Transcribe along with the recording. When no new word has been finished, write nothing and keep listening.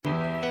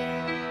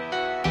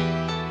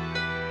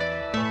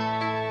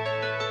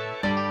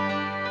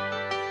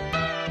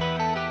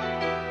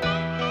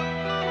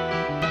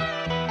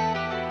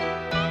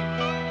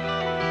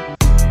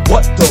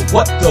the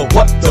blurta?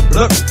 What the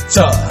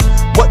blurta?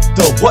 What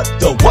the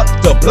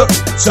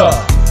blurta?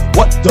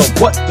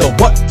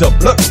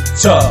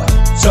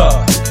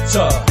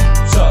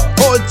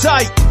 Hold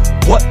tight.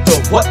 What the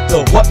blurta?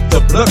 What the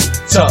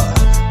blurta?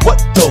 What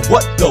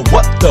the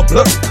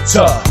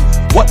blurta?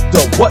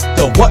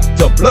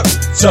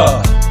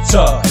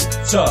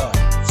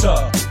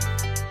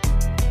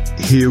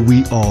 Here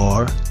we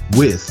are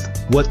with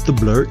What the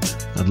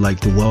Blurt. I'd like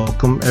to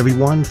welcome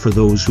everyone, for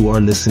those who are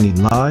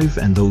listening live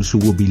and those who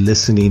will be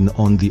listening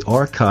on the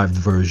archived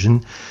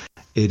version.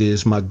 It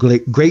is my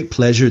great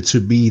pleasure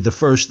to be the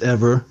first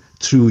ever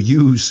to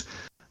use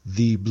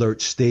the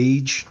Blurt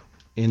stage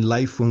in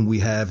life when we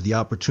have the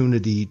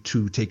opportunity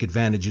to take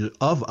advantage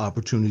of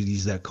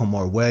opportunities that come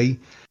our way.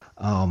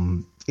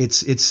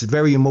 It's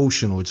very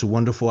emotional. It's a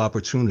wonderful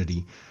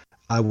opportunity.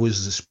 I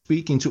was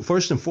speaking to,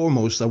 first and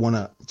foremost, I want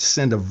to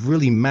send a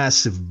really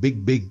massive,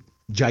 big,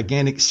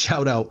 gigantic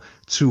shout out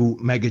to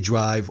Mega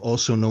Drive,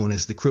 also known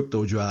as the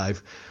Crypto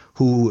Drive,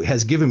 who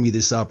has given me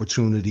this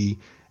opportunity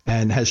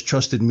and has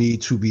trusted me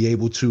to be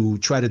able to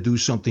try to do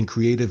something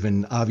creative.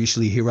 And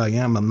obviously here I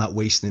am. I'm not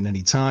wasting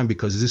any time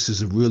because this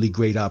is a really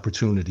great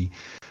opportunity.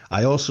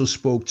 I also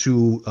spoke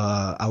to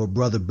our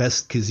brother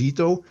Best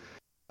Quizito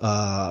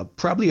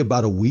probably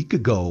about a week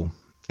ago.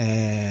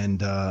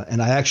 And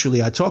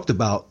I talked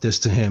about this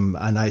to him,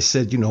 and I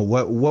said, you know,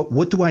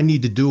 what do I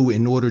need to do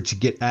in order to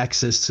get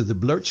access to the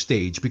Blurt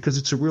stage? Because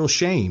it's a real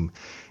shame.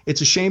 It's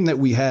a shame that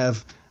we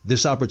have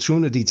this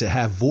opportunity to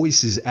have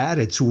voices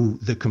added to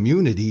the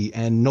community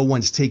and no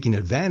one's taking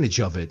advantage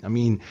of it. I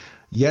mean,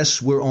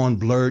 yes, we're on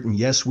Blurt, and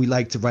yes, we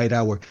like to write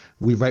our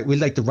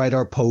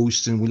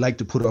posts, and we like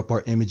to put up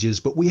our images,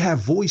 but we have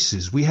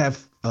voices. We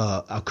have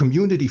a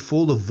community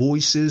full of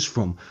voices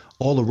from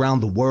all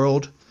around the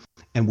world.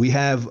 And we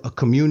have a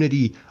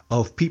community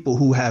of people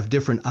who have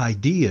different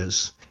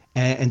ideas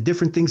and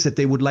different things that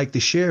they would like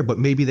to share, but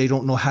maybe they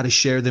don't know how to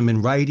share them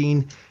in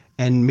writing,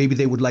 and maybe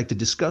they would like to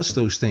discuss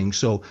those things.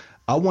 So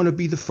I want to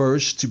be the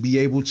first to be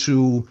able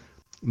to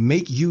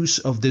make use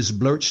of this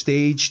Blurt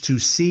stage to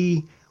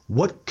see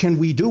what can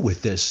we do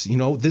with this. You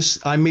know,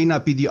 I may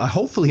not be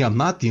hopefully I'm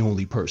not the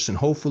only person.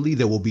 Hopefully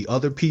there will be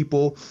other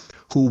people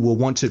who will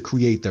want to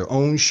create their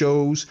own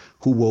shows,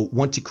 who will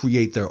want to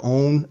create their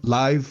own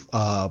live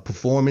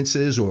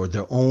performances or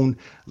their own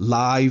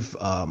live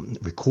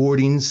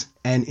recordings,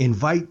 and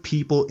invite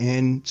people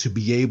in to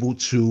be able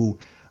to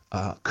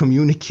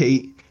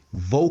communicate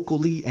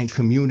vocally and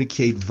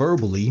communicate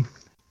verbally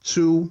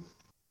to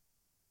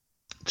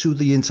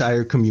the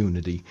entire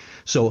community.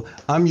 So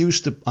I'm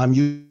used to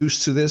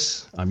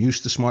this. I'm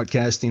used to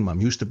smartcasting. I'm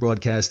used to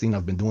broadcasting.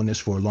 I've been doing this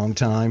for a long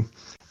time.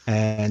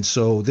 And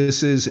so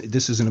this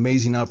is an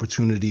amazing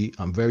opportunity.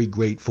 I'm very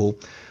grateful.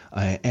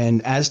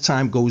 And as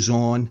time goes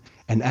on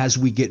and as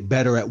we get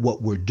better at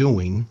what we're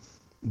doing,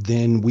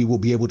 then we will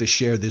be able to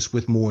share this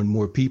with more and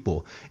more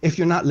people. If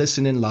you're not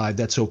listening live,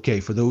 that's okay.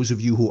 For those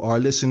of you who are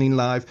listening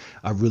live,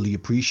 I really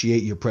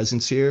appreciate your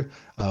presence here.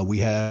 We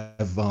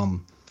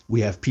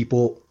have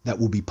people that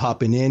will be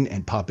popping in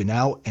and popping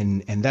out,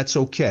 and that's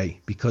okay,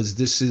 because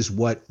this is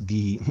what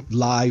the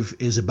live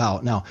is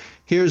about. Now,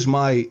 here's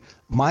my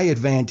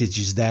advantage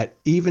is that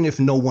even if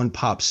no one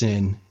pops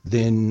in,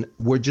 then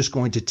we're just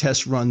going to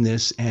test run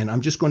this, and I'm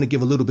just going to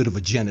give a little bit of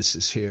a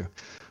genesis here.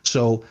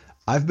 So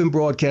I've been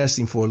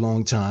broadcasting for a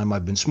long time.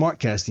 I've been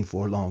smartcasting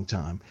for a long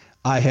time.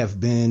 I have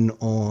been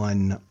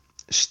on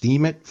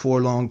Steemit for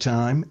a long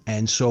time,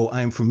 and so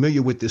I'm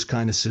familiar with this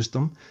kind of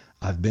system.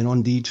 I've been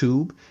on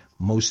DTube.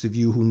 Most of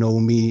you who know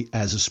me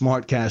as a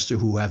smartcaster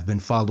who have been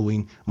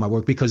following my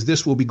work, because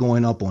this will be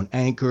going up on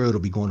Anchor,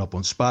 it'll be going up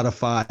on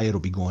Spotify,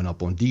 it'll be going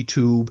up on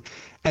DTube,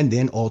 and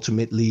then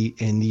ultimately,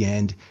 in the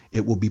end,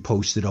 it will be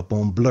posted up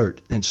on Blurt.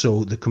 And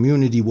so the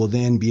community will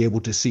then be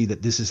able to see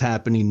that this is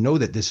happening, know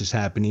that this is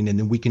happening, and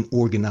then we can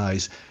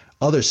organize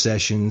other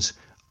sessions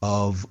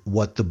of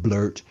What the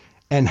Blurt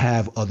and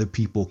have other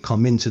people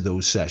come into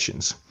those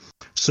sessions.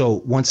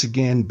 So once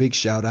again, big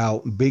shout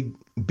out, big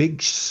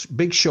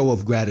show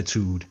of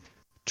gratitude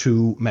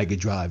to Mega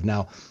Drive.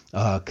 Now,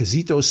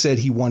 Quizito said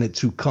he wanted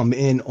to come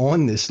in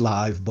on this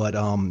live, but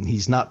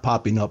he's not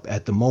popping up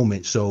at the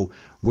moment, so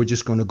we're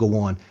just going to go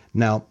on.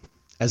 Now,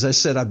 as I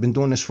said, I've been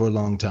doing this for a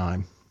long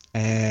time,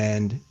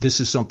 and this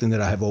is something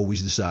that I have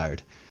always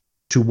desired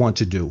to want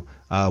to do.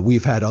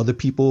 We've had other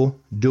people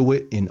do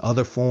it in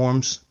other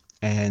forms,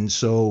 and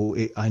so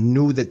I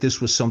knew that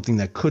this was something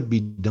that could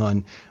be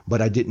done,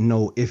 but I didn't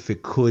know if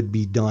it could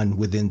be done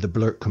within the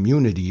Blurt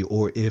community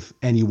or if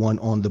anyone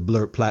on the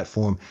Blurt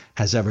platform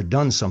has ever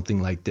done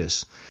something like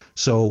this.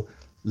 So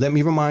let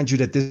me remind you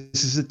that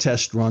this is a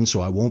test run,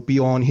 so I won't be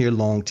on here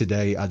long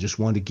today. I just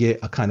want to get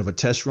a kind of a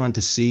test run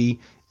to see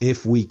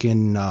if we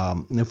can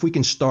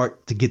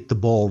start to get the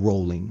ball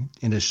rolling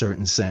in a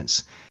certain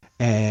sense,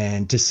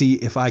 and to see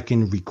if I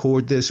can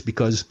record this,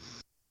 because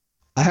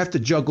I have to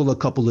juggle a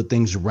couple of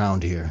things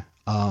around here.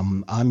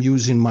 I'm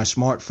using my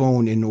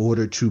smartphone in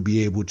order to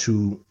be able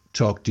to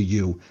talk to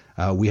you.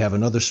 We have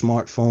another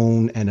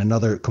smartphone and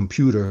another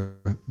computer.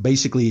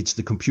 Basically, it's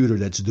the computer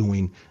that's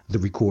doing the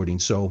recording.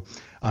 So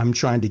I'm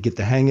trying to get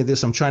the hang of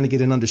this. I'm trying to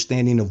get an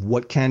understanding of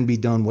what can be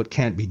done, what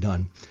can't be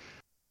done.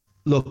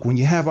 Look, when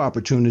you have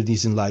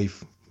opportunities in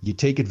life, you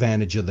take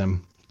advantage of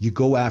them. You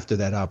go after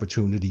that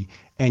opportunity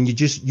and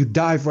you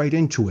dive right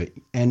into it.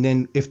 And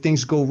then if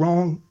things go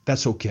wrong,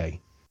 that's okay.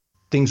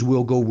 Things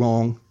will go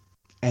wrong.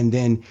 And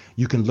then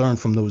you can learn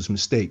from those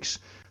mistakes.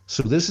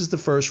 So this is the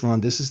first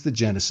run. This is the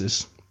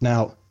genesis.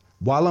 Now,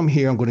 while I'm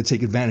here, I'm going to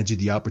take advantage of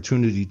the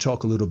opportunity to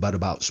talk a little bit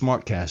about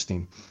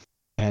SmartCasting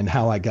and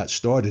how I got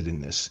started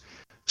in this.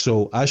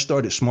 So I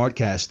started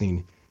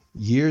SmartCasting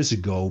years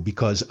ago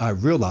because I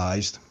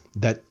realized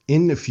that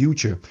in the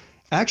future,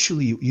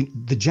 actually,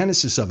 the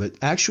genesis of it,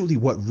 actually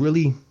what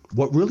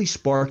really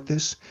sparked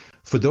this,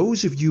 for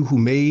those of you who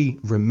may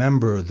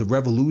remember the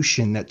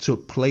revolution that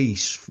took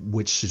place,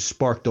 which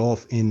sparked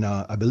off in,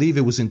 I believe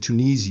it was in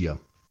Tunisia.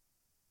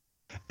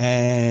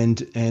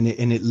 And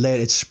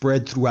it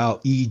spread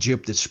throughout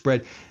Egypt. It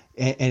spread,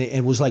 and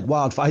it was like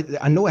wildfire.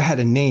 I know it had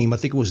a name. I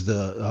think it was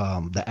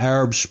the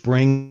Arab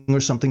Spring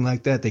or something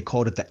like that. They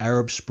called it the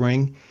Arab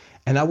Spring.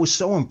 And I was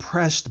so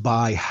impressed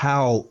by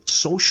how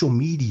social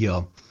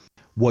media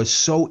was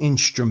so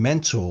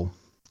instrumental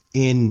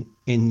in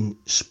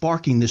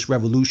sparking this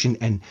revolution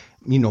and,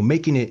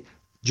 making it,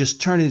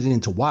 just turning it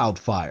into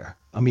wildfire.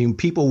 I mean,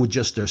 people with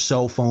just their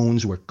cell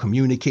phones were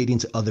communicating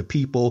to other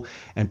people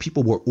and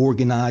people were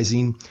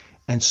organizing.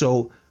 And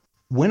so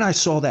when I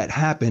saw that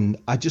happen,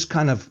 I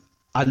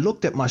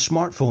looked at my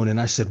smartphone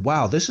and I said,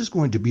 wow, this is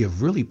going to be a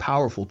really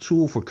powerful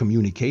tool for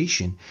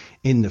communication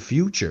in the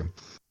future.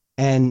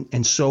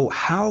 And so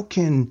how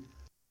can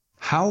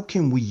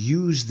we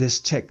use this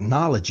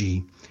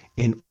technology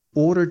in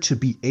order to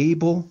be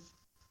able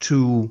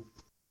to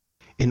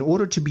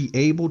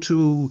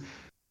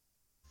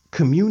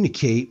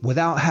communicate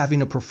without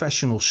having a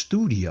professional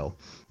studio?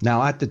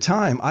 Now, at the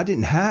time, I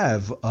didn't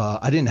have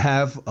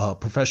a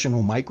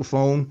professional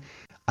microphone.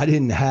 I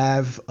didn't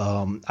have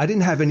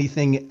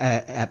anything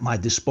at my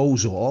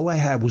disposal. All I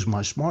had was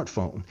my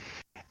smartphone.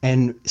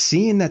 And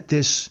seeing that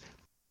this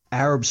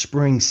Arab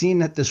Spring, seeing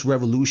that this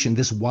revolution,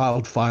 this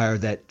wildfire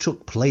that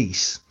took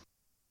place,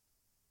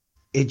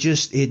 it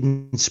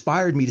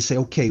inspired me to say,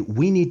 okay,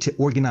 we need to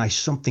organize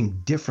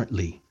something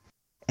differently.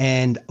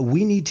 And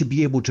we need to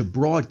be able to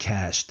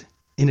broadcast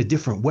in a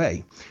different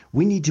way.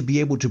 We need to be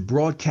able to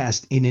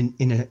broadcast in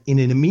an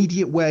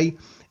immediate way,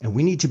 and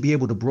we need to be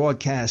able to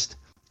broadcast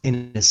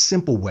in a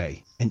simple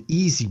way, an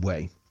easy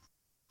way.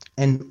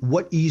 And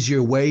what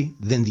easier way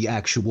than the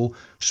actual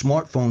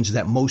smartphones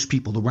that most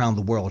people around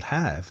the world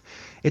have?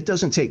 It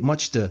doesn't take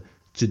much to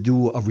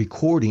do a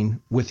recording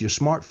with your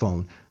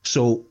smartphone.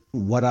 So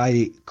what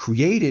I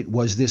created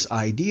was this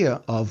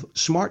idea of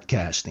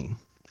SmartCasting.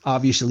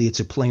 Obviously,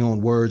 it's a play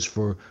on words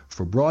for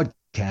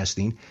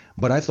broadcasting,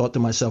 but I thought to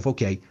myself,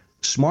 okay,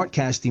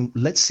 SmartCasting,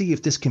 let's see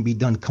if this can be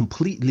done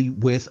completely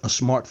with a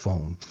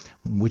smartphone,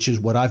 which is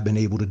what I've been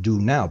able to do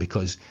now,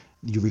 because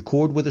you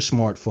record with a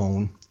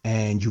smartphone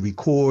and you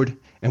record,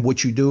 and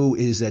what you do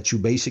is that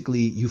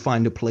you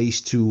find a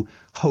place to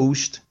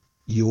host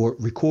your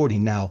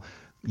recording. Now,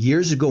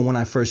 years ago when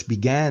I first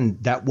began,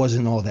 that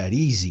wasn't all that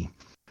easy.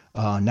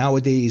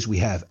 Nowadays, we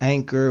have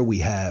Anchor, we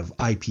have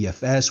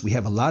IPFS, we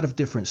have a lot of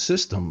different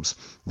systems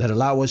that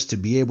allow us to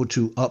be able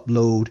to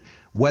upload,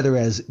 whether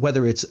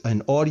it's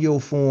an audio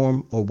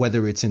form or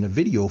whether it's in a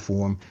video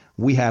form.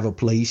 We have a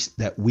place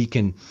that we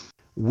can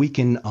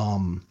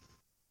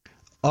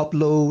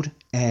upload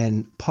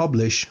and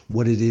publish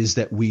what it is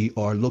that we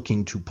are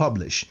looking to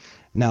publish.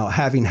 Now,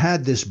 having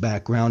had this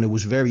background, it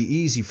was very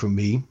easy for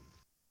me.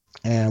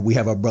 And we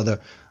have our brother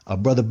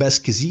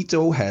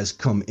Besquisito has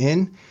come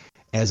in.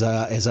 As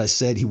I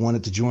said, he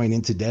wanted to join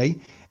in today.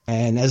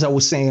 And as I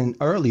was saying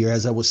earlier,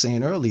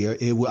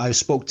 I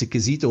spoke to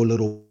Quisito a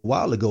little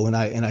while ago, and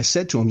I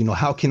said to him,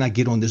 how can I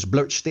get on this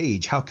Blurt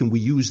stage? How can we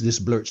use this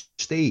Blurt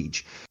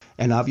stage?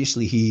 And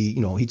obviously he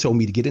told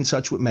me to get in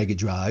touch with Mega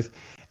Drive,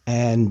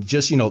 and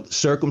just,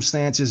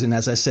 circumstances. And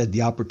as I said,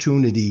 the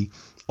opportunity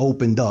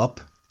opened up,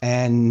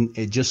 and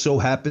it just so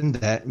happened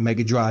that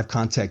Mega Drive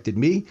contacted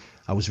me.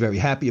 I was very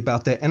happy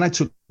about that. And I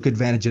took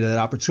advantage of that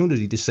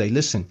opportunity to say,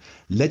 listen,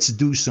 let's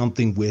do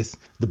something with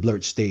the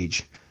Blurt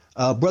stage.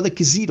 Brother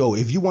Quisito,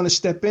 if you want to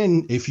step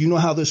in, if you know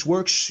how this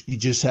works, you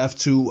just have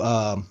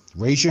to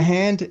raise your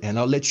hand and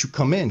I'll let you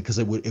come in, because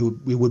it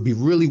would be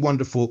really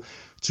wonderful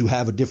to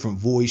have a different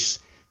voice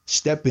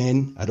step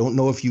in. I don't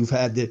know if you've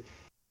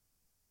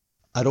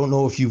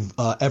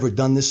ever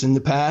done this in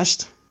the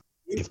past,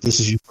 if this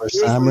is your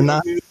first time or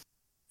not.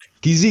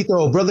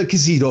 Quisito, Brother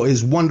Quisito,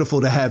 it's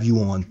wonderful to have you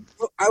on.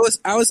 I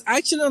was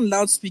actually on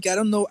loudspeaker. I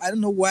don't know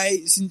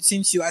why,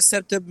 since you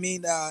accepted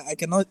me, I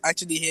cannot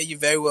actually hear you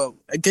very well.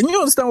 Can you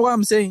understand what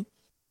I'm saying?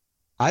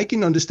 I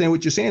can understand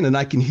what you're saying, and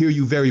I can hear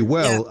you very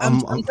well. Yeah,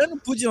 I'm trying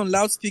to put you on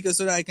loudspeaker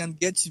so that I can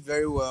get you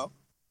very well.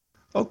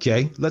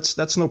 Okay,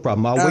 that's no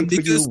problem. I'll wait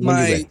for you when you're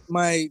ready.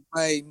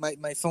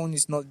 My phone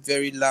is not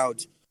very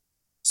loud.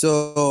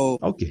 So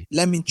Okay.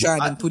 let me try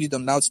Well, and put it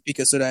on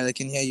loudspeaker so that I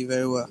can hear you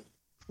very well.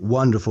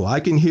 wonderful. I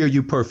can hear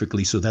you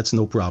perfectly, so that's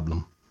no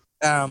problem.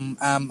 I'm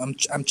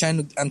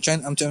trying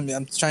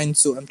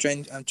so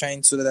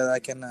that I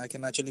can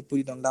actually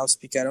put it on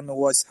loudspeaker. I don't know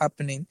what's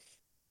happening,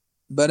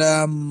 but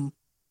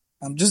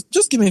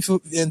just give me a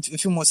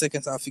few more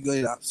seconds. I'll figure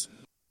it out.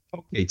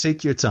 Okay,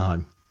 take your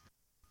time.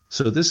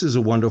 So this is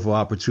a wonderful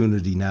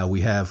opportunity. Now we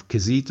have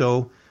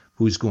Kizito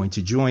who's going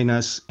to join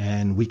us,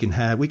 and we can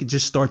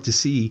just start to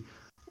see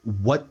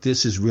what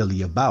this is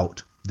really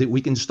about. That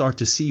we can start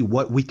to see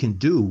what we can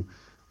do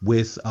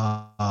with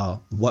what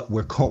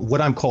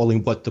I'm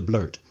calling What the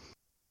Blurt.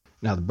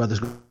 Now the brother's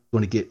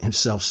going to get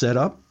himself set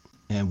up,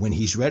 and when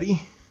he's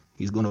ready,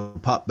 he's going to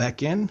pop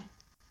back in.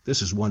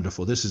 This is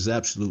wonderful. This is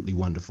absolutely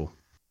wonderful.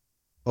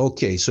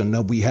 Okay, so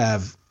now we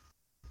have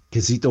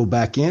Kizito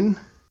back in,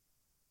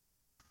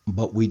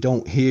 but we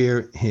don't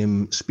hear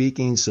him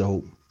speaking,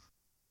 so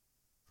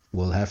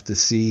we'll have to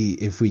see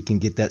if we can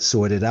get that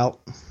sorted out.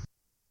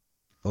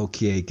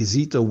 Okay,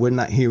 Kizito, we're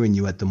not hearing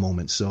you at the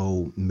moment,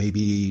 so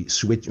maybe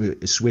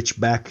switch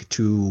back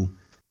to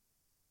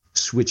the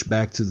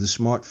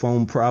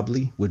smartphone.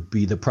 Probably would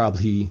be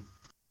because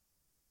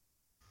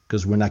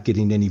we're not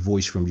getting any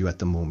voice from you at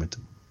the moment.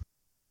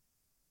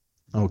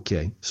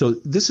 Okay, so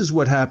this is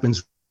what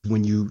happens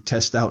when you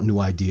test out new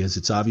ideas.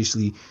 It's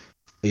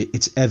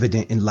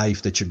evident in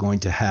life that you're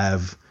going to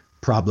have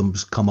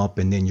problems come up,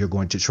 and then you're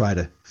going to try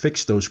to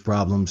fix those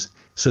problems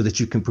so that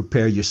you can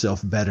prepare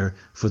yourself better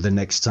for the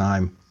next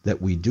time that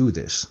we do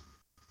this.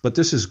 But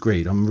this is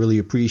great. I'm really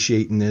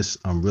appreciating this.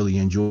 I'm really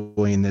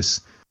enjoying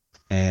this.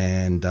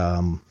 And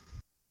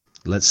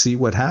let's see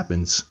what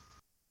happens.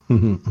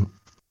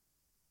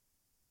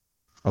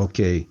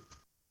 Okay.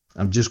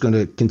 I'm going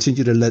to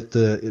continue to let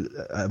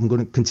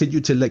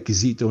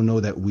Kizito know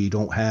that we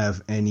don't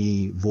have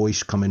any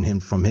voice coming in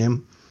from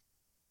him.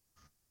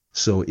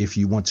 So if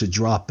you want to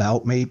drop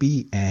out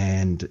maybe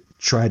and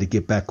try to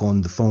get back on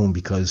the phone,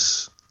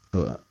 because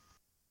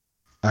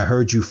I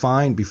heard you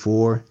fine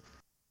before,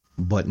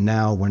 but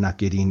now we're not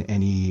getting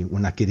any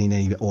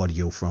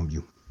audio from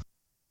you.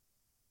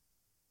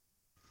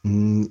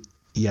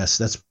 Yes,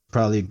 that's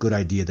probably a good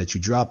idea that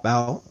you drop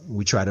out.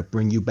 We try to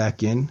bring you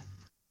back in.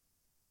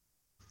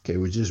 Okay,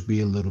 we'll just be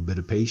a little bit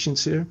of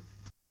patience here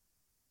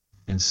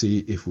and see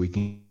if we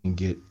can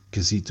get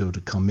Kizito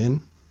to come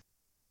in.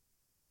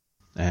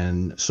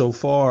 And so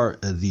far,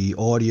 the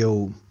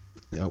audio,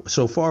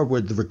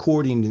 where the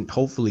recording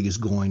hopefully is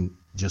going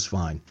just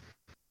fine.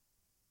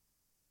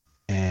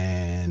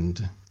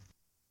 And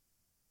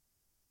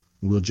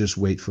we'll just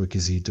wait for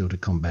Kizito to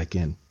come back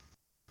in.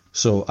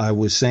 So I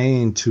was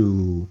saying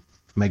to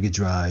Mega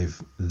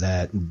Drive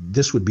that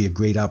this would be a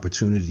great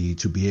opportunity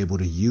to be able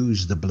to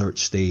use the Blurt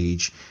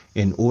stage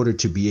in order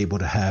to be able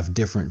to have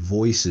different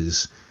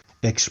voices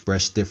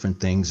express different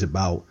things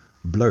about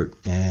Blurt.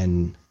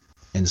 And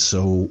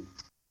so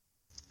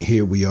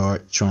here we are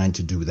trying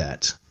to do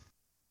that.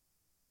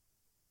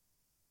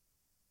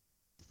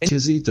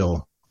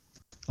 Kizito.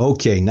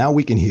 Okay, now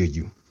we can hear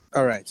you.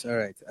 All right.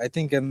 I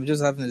think I'm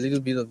just having a little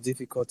bit of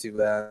difficulty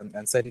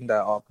and setting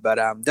that up, but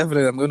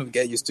definitely I'm going to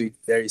get used to it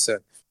very soon.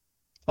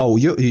 Oh,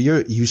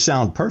 you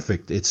sound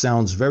perfect. It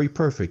sounds very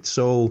perfect.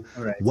 So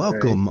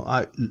welcome.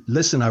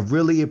 Listen, I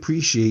really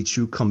appreciate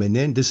you coming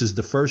in. This is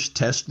the first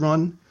test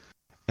run.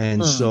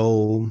 And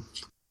so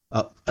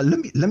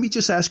let me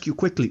just ask you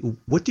quickly,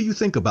 what do you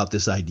think about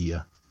this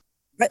idea?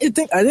 I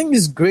think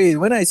it's great.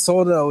 When I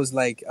saw that, I was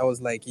like,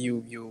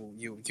 you're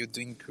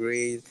doing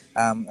great.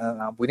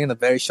 Within a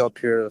very short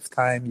period of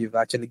time, you've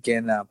actually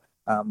gained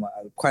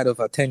quite of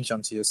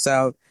attention to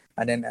yourself,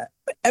 and then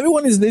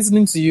everyone is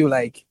listening to you.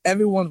 Like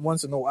everyone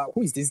wants to know, wow,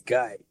 who is this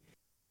guy?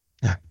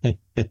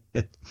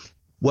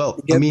 Well,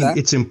 I mean,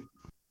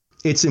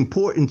 it's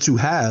important to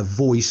have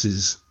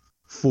voices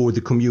for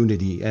the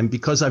community, and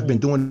because I've been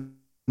doing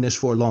this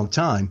for a long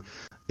time,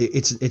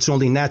 it's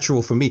only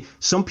natural for me.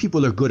 Some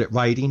people are good at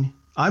writing.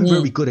 I'm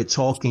very good at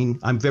talking.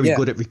 I'm very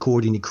good at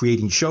recording and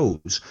creating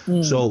shows.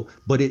 So,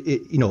 but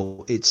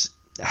it's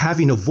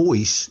having a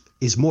voice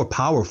is more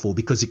powerful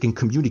because it can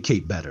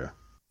communicate better.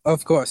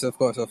 Of course. I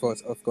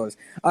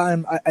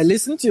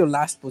listened to your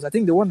last post. I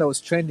think the one that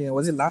was trending,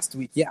 was it last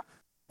week? Yeah.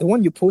 The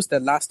one you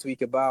posted last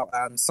week about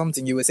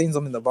something, you were saying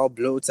something about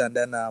bloats and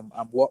then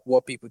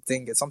what people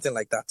think, and something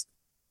like that.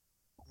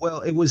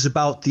 Well, it was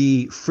about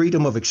the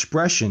freedom of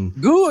expression.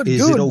 Good.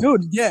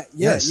 Yeah.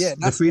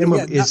 The freedom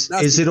of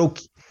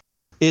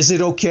is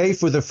it okay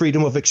for the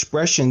freedom of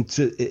expression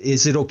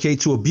is it okay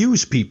to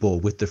abuse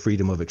people with the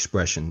freedom of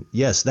expression?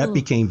 Yes, that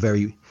became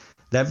very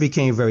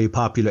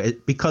popular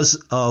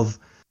because of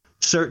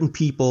certain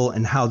people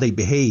and how they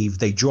behave.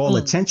 They draw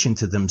attention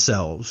to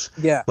themselves.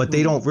 Yeah. But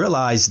they don't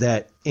realize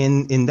that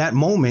in that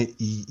moment,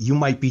 you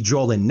might be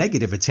drawing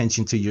negative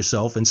attention to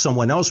yourself and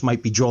someone else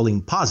might be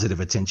drawing positive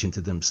attention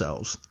to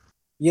themselves.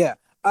 Yeah.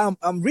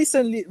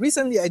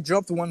 Recently I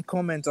dropped one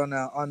comment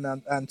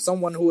on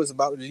someone who was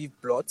about to leave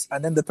Blurt,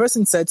 and then the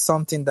person said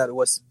something that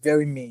was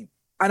very mean.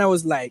 And I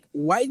was like,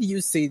 why do you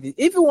say this?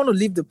 If you want to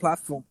leave the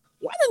platform,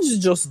 why don't you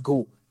just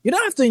go? You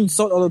don't have to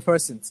insult other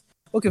persons.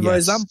 Okay, for Yes.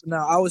 example,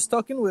 now I was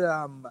talking with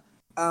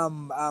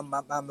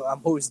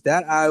host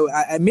that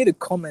I made a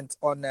comment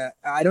on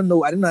I don't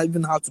know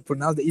even how to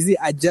pronounce it. Is it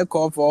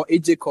Ajakov or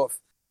Ajakov?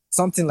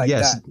 Something like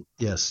Yes. that.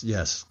 Yes.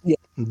 Yeah.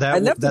 I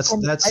left a That's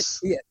comment.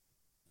 that's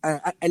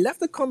I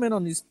left a comment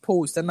on his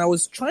post, and I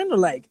was trying to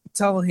like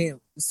tell him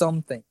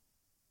something.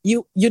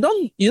 You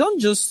don't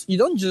just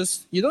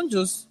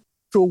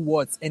throw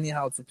words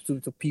anyhow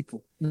to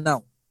people.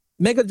 Now,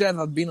 Mega Drive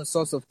has been a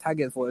source of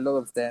target for a lot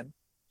of them.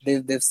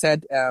 They've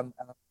said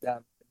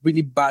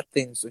really bad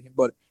things to him.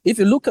 But if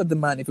you look at the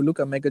man, if you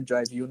look at Mega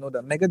Drive, you know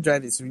that Mega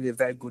Drive is really a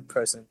very good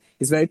person.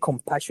 He's very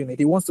compassionate.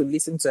 He wants to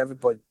listen to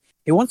everybody.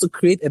 He wants to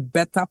create a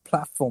better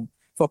platform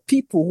for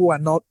people who are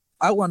not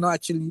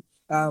actually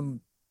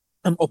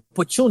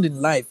opportune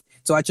in life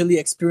to actually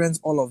experience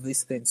all of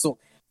these things. So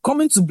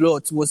coming to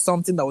Blood was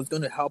something that was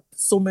going to help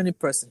so many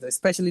persons,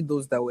 especially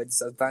those that were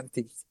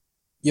disadvantaged.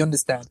 You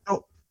understand?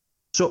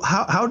 so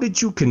how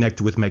did you connect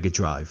with Mega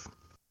Drive?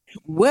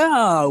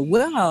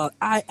 Well,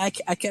 I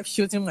kept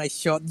shooting my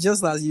shot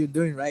just as you're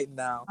doing right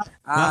now.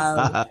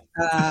 I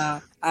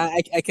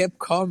kept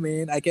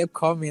coming. I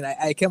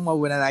came up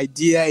with an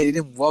idea. It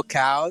didn't work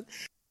out.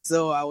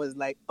 So I was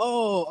like,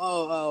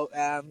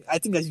 I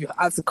think I should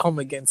have to come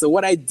again. So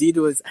what I did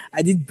was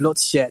I did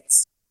Bloodshed.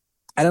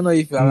 I don't know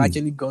if you have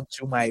actually gone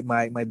through my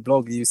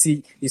blog. You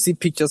see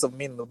pictures of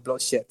me in the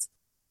Bloodshed.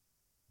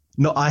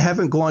 No, I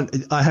haven't gone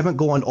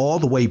all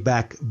the way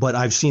back, but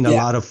I've seen a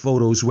lot of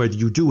photos where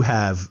you do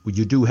have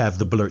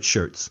the Blurt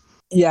shirts.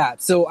 Yeah,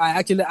 so I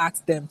actually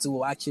asked them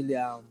to actually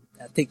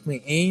take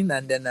me in,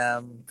 and then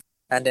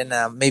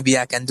maybe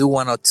I can do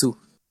one or two.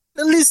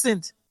 And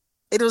listen,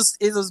 it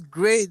was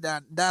great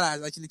that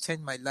has actually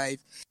changed my life,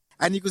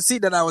 and you could see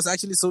that I was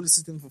actually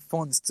soliciting for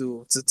funds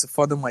to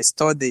further my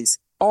studies.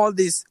 All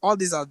this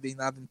have been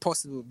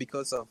possible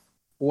because of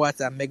what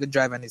Mega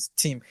Drive and his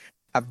team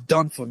have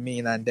done for me,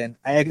 and then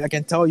I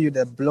can tell you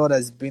that Blood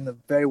has been a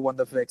very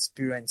wonderful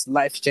experience,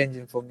 life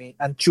changing for me,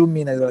 and through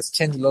me it has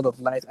changed a lot of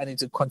lives, and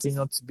it will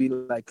continue to be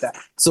like that.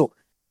 So,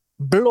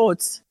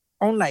 Blood,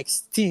 unlike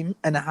Steam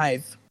and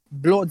Hive,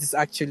 Blood is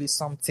actually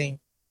something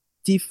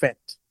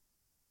different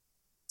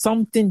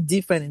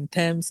in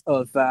terms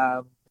of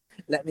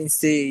let me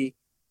say,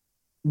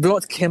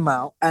 Blood came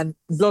out, and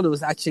Blood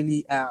was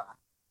actually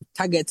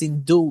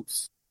targeting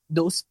those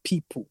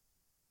people.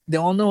 The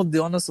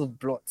honors of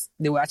Blood.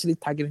 They were actually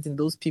targeting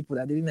those people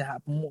that didn't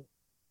have more.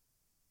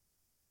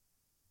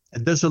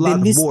 And there's a lot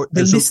more.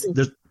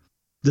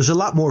 There's a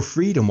lot more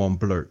freedom on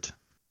Blurt.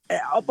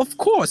 Of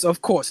course.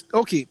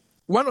 Okay,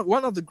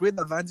 one of the great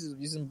advantages of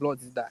using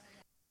Blood is that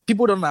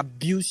people don't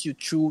abuse you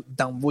through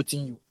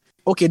downvoting you.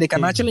 Okay, they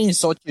can actually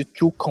insult you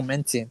through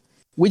commenting,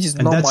 which is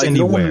normal. That's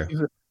anywhere.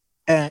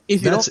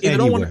 If you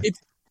don't want to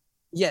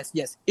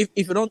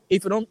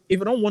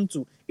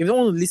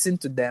listen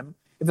to them.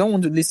 If you don't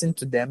want to listen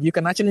to them, you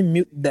can actually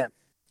mute them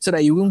so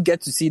that you won't get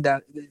to see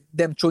that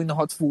them throwing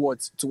hurtful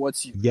words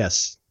towards you.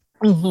 Yes.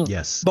 Mm-hmm.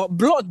 Yes. But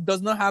Blood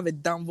does not have a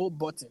downvote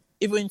button.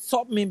 If you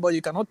insult me, but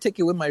you cannot take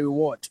away my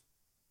reward.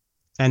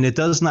 And it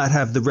does not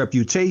have the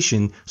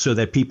reputation so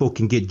that people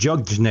can get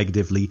judged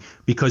negatively,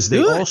 because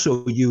they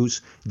also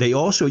use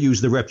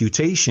the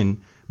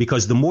reputation,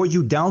 because the more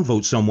you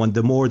downvote someone,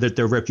 the more that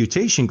their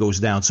reputation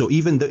goes down. So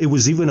it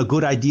was even a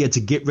good idea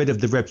to get rid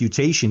of the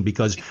reputation,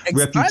 because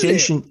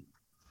reputation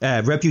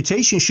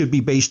should be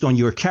based on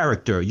your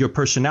character, your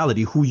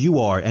personality, who you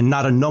are, and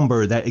not a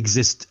number that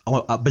exists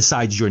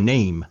besides your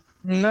name.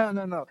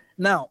 No.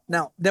 Now,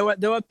 there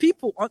were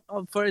people,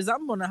 for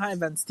example, on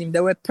Hive and Steam,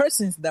 there were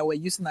persons that were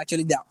using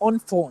actually their own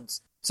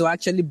phones to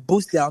actually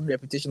boost their own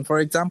reputation. For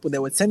example, they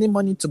were sending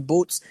money to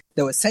bots,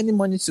 they were sending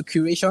money to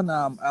curation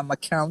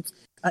accounts,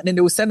 and then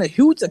they would send a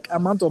huge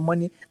amount of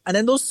money, and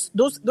then those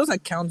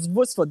accounts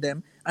vote for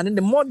them, and then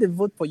the more they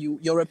vote for you,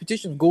 your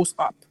reputation goes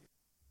up.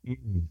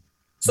 Mm-hmm.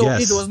 So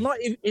yes.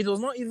 It was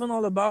not even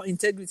all about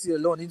integrity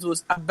alone. It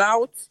was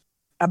about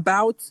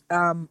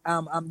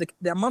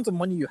the amount of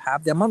money you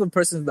have, the amount of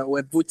persons that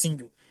were voting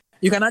you.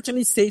 You can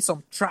actually say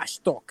some trash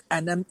talk,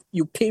 and then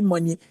you pay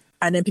money,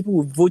 and then people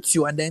will vote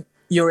you, and then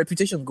your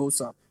reputation goes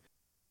up.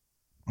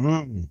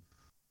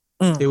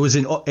 It was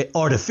an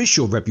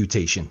artificial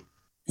reputation.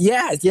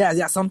 Yeah,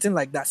 something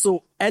like that.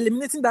 So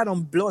eliminating that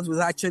on Blood was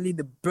actually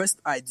the best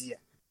idea.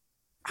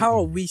 How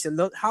I wish a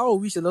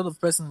lot of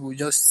persons will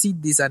just see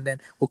this and then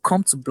will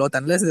come to Blood,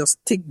 and let's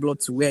just take Blood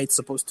to where it's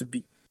supposed to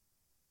be.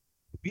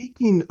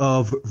 Speaking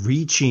of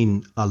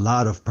reaching a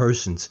lot of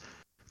persons,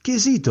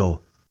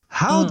 Kizito,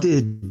 how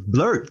did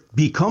Blurt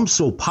become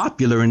so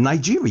popular in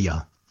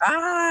Nigeria?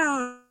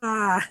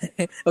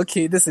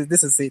 Okay, this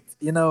is it.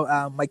 You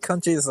know, my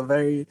country is a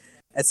very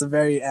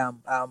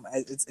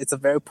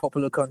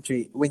popular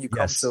country when you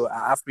come to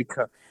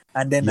Africa,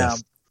 and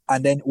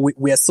then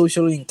we are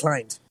socially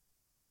inclined.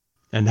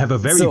 And have a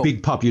very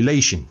big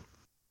population.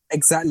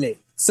 Exactly.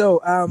 So,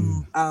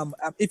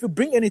 if you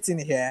bring anything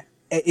here,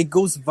 it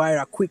goes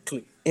viral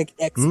quickly. It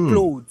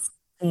explodes.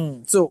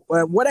 So,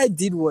 what I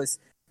did was,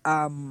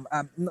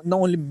 not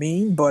only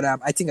me, but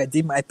I think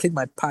I played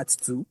my part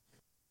too.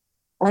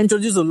 I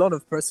introduced a lot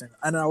of person,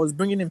 and I was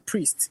bringing in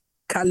priests,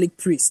 Catholic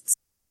priests,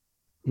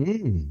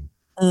 Mm.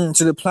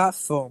 to the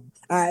platform.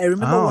 I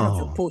remember one of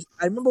your Oh, posts.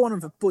 I remember one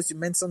of the posts you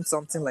mentioned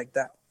something like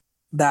that.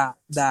 That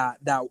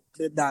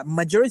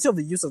majority of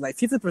the users, like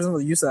 50% of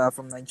the users, are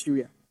from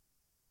Nigeria.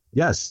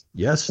 yes,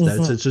 yes.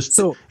 That's Hmm. it's just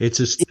So it's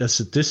a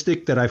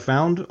statistic that I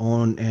found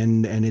on,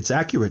 and it's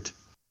accurate.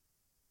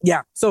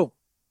 yeah, so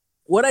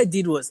what I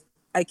did was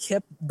I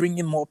kept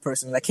bringing more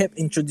persons. I kept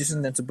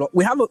introducing them to blog.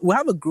 We have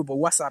a group, a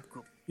WhatsApp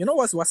group. You know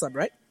what's WhatsApp,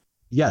 right?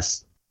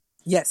 Yes.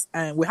 Yes,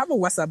 and we have a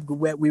WhatsApp group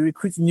where we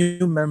recruit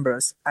new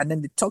members, and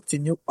then they talk to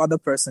new other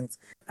persons,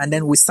 and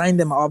then we sign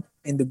them up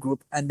in the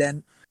group, and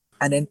then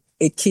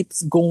it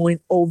keeps going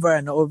over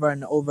and over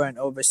and over and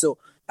over. So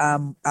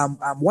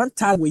one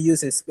tag we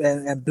use is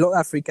Blood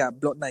Africa,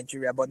 Blood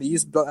Nigeria, but they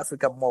use Blood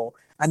Africa more.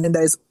 And then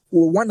there's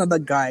one other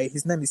guy.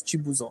 His name is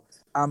Chibuzo.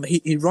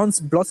 He runs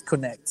Blood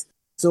Connect.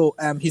 So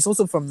he's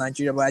also from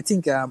Nigeria, but I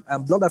think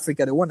Blood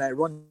Africa, the one I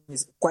run,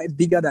 is quite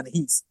bigger than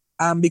his.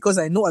 Because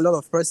I know a lot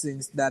of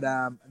persons that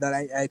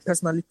I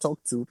personally talk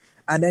to,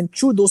 and then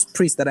through those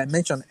priests that I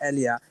mentioned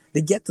earlier,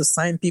 they get to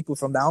sign people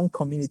from their own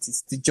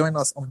communities to join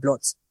us on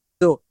Blood.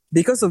 So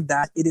because of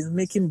that, it is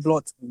making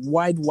Blood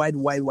wide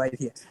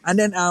here. And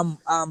then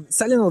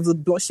selling of the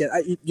Blood shirt.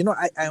 I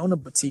own a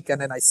boutique,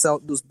 and then I sell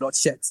those Blood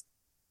shirts.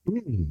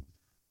 Mm.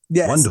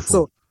 Yes. Wonderful.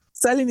 So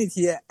selling it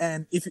here,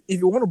 and if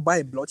you want to buy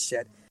a Blood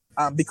shirt,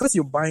 because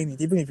you're buying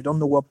it, even if you don't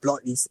know what blood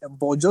is,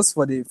 but just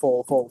for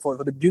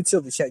the beauty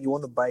of the shirt, you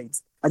want to buy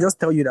it. I just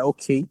tell you that,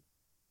 okay,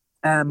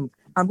 I'm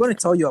going to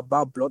tell you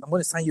about blood. I'm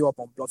going to sign you up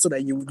on blood so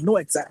that you know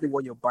exactly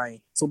what you're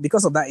buying. So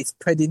because of that, it's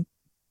spreading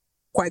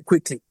quite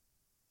quickly.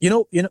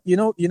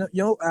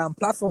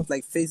 Platforms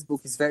like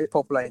Facebook is very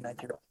popular in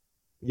Nigeria.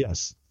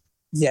 Yes.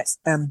 Yes,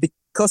 and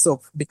because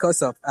of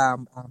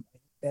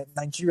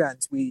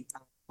Nigerians, we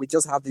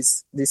just have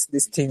this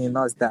thing in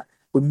us that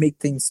we make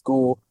things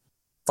go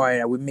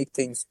fire, we make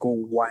things go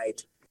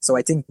wide. So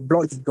I think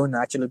blog is going to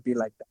actually be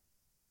like that.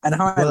 And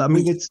how I Well, I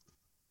mean, wish,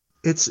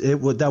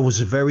 that was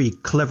a very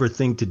clever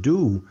thing to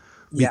do,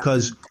 yeah,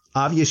 because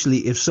obviously,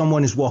 if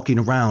someone is walking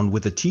around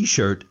with a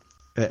T-shirt,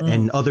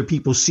 and other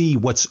people see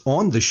what's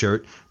on the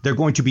shirt, they're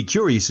going to be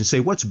curious and say,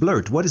 "What's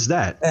Blurt? What is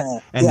that?"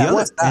 And the yeah, other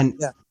what's that? and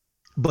Yeah,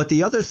 but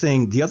the other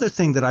thing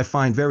that I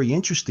find very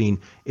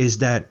interesting is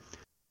that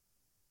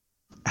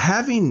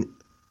having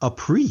a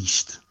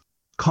priest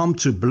come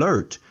to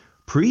Blurt,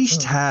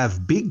 priests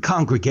have big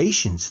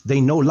congregations.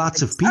 They know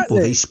lots of people.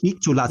 They exactly.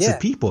 speak to lots of Yeah,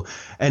 people.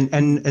 And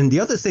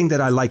the other thing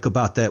that I like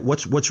about that,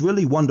 what's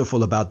really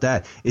wonderful about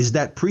that, is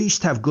that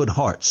priests have good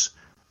hearts.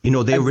 They're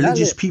exactly.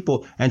 religious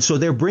people, and so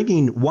they're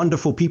bringing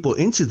wonderful people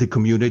into the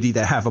community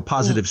that have a Mm,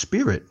 positive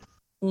spirit.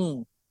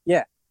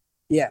 yeah,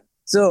 yeah.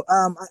 So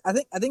I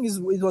think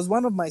it was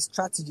one of my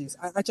strategies.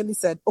 I actually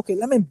said, okay,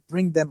 let me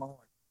bring them on.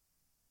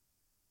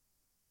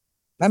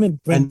 Let me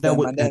bring And that them,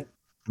 was,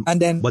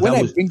 and then but when that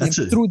I was bring them that's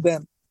a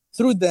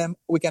through them,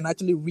 we can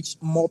actually reach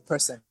more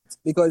persons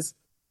because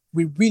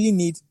we really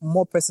need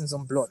more persons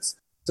on bloods.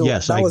 So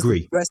yes, that I was the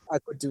agree. best I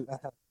could do.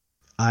 Uh-huh.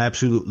 I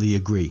absolutely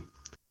agree.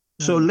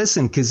 So Mm,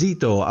 listen,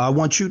 Kizito, I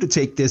want you to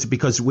take this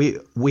because we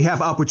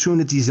have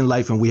opportunities in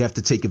life and we have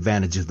to take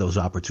advantage of those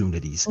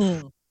opportunities.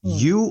 mm, mm.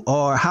 You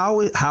are how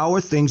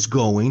are things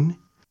going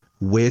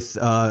with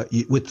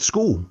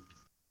school,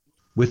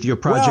 with your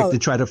project Well, to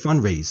try to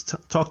fundraise?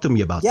 Talk to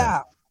me about that.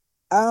 yeah.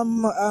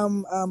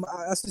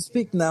 As we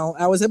speak now,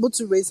 I was able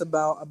to raise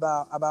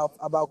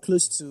about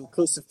close to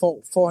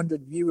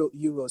 400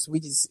 euros,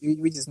 which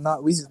is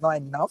not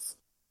enough.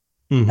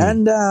 Hmm.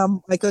 And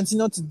I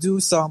continue to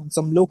do some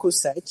local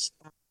search,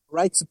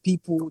 write to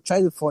people, try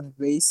to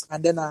fundraise,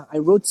 and then I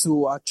wrote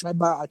to our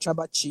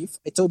tribal chief.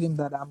 I told him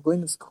that I'm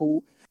going to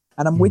school,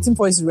 and I'm waiting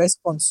for his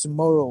response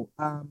tomorrow.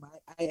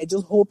 I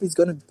just hope it's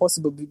going to be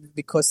possible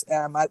because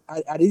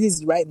it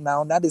is right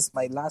now. That is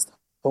my last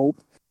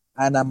hope,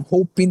 and I'm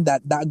hoping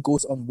that that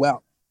goes on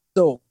well.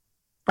 So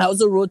I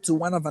also wrote to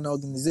one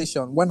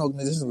organization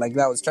like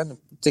that. I was trying to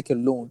take a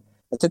loan.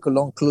 I took a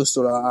loan close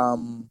to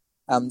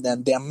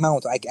then the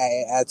amount I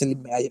actually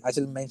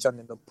mentioned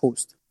in the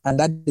post, and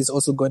that is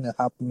also going to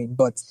help me.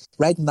 But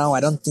right now, I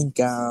don't think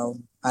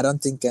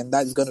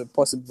that is going to be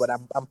possible. But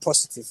I'm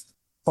positive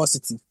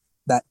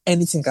that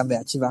anything can be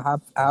achieved. I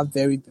have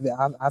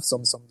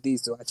some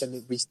days to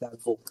actually reach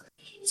that goal.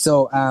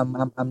 So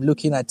I'm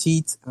looking at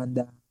it, and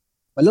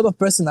a lot of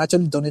person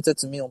actually donated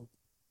to me on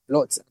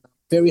lots.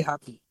 Very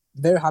happy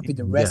the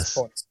Yes.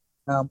 response.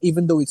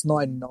 Even though it's not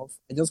enough,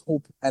 I just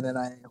hope, and then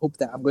I hope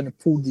that I'm going to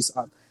pull this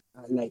up.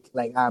 I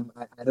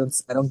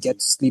don't get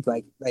to sleep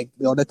like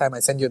the other time I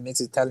send you a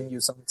message telling you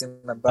something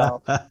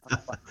about how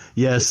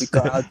Yes.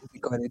 difficult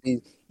it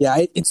is.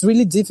 Yeah, it's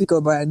really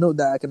difficult, but I know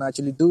that I can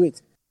actually do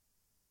it.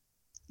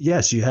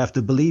 Yes, you have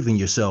to believe in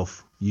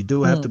yourself. You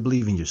do have to Mm,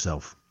 believe in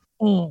yourself.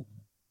 mm.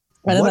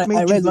 And then What I made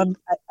you read the one.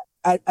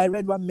 I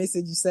read one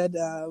message. You said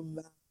I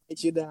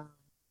should.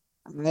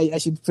 I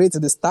should pray to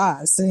the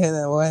stars saying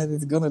that one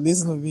is gonna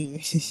listen to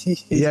me.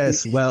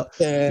 Yes, well,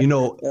 Yeah,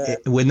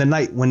 when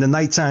the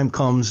nighttime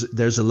comes,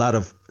 there's a lot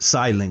of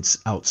silence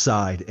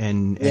outside,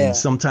 and yeah.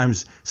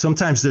 sometimes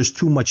there's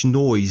too much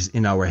noise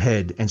in our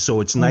head, and so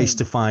it's nice Mm,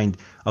 to find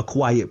a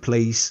quiet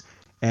place.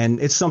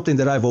 And it's something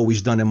that I've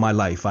always done in my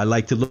life. I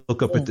like to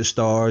look up at mm, the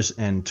stars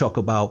and talk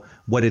about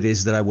what it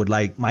is that I would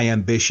like, my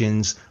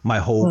ambitions, my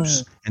mm,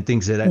 hopes, and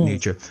things of that mm,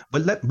 nature.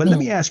 But let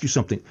me mm. ask you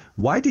something.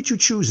 Why did you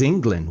choose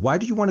England? Why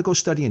do you want to go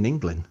study in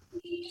England?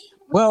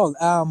 Well,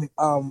 I'm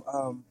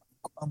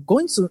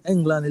going to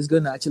England is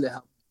going to actually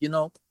help. You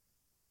know,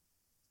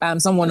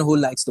 I'm someone who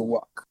likes to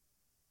work.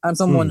 I'm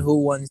someone Mm,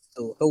 who wants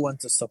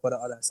to support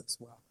others as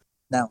well.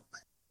 Now,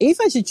 if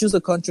I should choose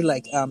a country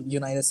like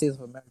United States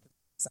of America,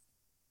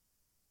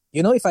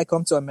 if I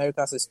come to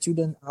America as a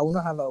student, I will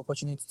not have the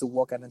opportunity to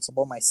work and then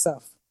support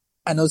myself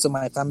and also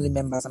my family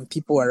members and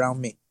people around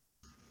me.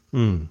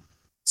 mm,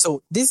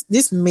 So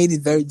this made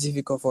it very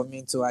difficult for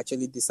me to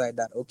actually decide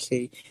that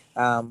okay,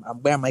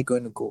 where am I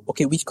going to go?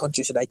 Okay, which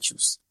country should I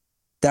choose?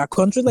 There are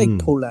countries like mm,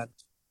 Poland.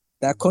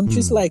 There are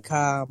countries mm. like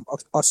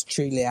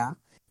Australia,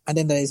 and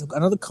then there is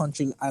another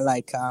country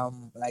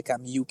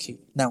UK.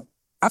 Now,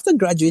 after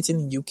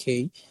graduating in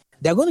UK,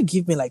 they're going to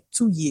give me like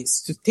 2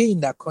 years to stay in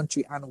that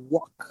country and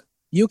work.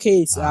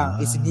 UK Ah,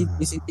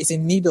 is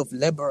in need of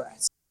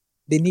laborers.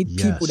 They need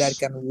people that yes.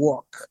 can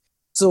work.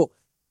 So,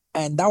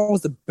 and that was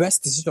the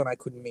best decision I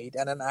could make.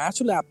 And then I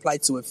actually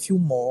applied to a few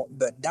more,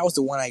 but that was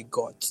the one I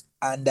got.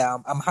 And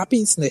I'm happy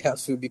it's in the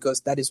health field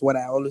because that is what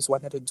I always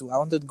wanted to do. I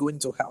wanted to go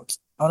into health.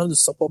 I wanted to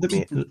support Let me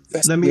people the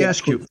best let me way I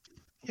ask could. you.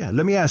 Yeah,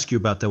 let me ask you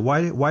about that.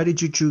 Why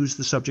did you choose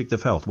the subject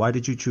of health? Why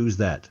did you choose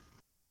that?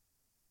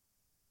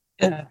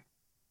 Yeah.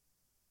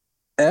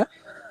 Yeah.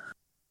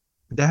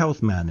 The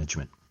health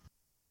management.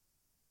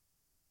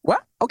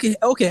 What? Okay.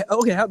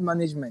 Health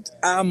management.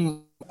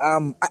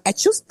 I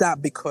chose that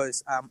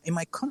because in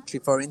my country,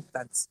 for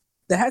instance,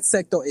 the health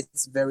sector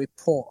is very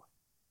poor.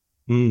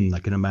 I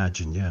can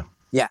imagine. Yeah.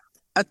 Yeah,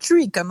 a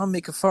tree cannot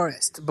make a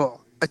forest, but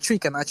a tree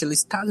can actually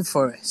start a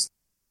forest.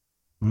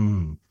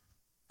 Mm,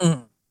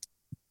 Mm.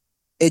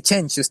 A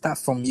change should start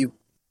from you,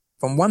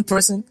 from one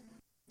person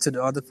to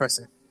the other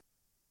person.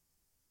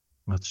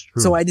 that's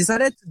So true. I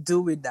decided to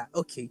do with that.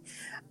 Okay,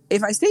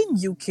 if I stay in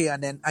UK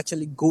and then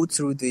actually go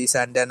through this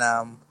and then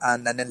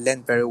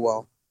learn very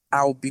well,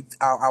 I'll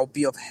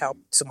be of help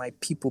to my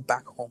people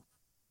back home.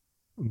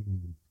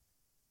 Mm.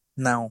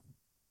 Now,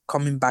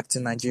 coming back to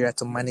Nigeria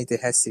to manage the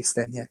health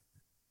system, yeah,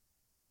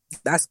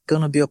 that's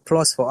gonna be a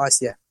plus for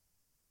us, yeah,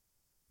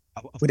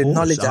 Of with the course,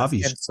 knowledge I've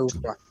obviously. gained so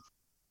far.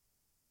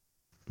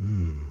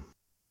 Mm.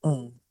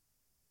 Mm,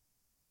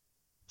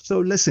 So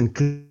listen,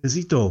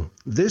 Kazito,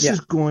 this yeah, is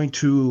going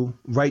to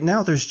right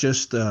now. There's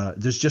just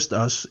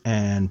us,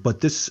 and but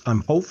this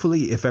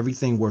hopefully if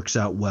everything works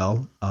out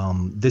well,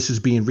 this is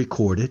being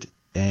recorded,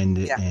 and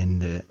yeah.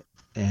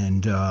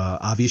 and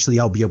obviously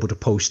I'll be able to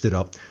post it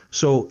up.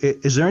 So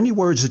is there any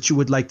words that you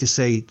would like to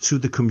say to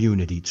the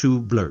community, to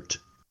Blurt?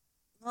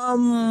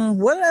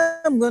 What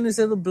I'm gonna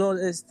say to blood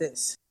is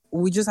this: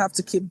 we just have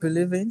to keep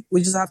believing.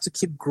 We just have to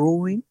keep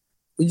growing.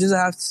 We just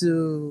have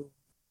to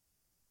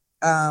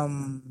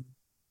um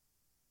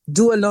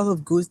do a lot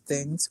of good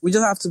things. We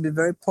just have to be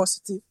very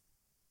positive.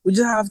 We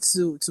just have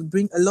to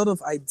bring a lot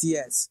of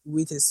ideas,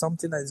 which is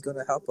something that is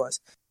gonna help us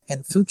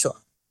in future.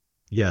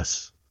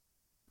 Yes,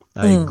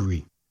 I Mm.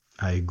 agree.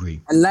 I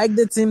agree. I like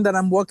the team that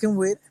I'm working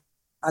with.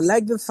 I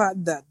like the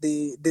fact that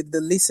they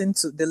listen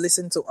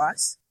to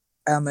us.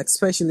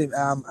 Especially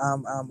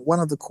one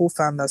of the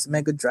co-founders,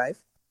 Mega Drive.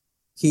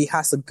 He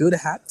has a good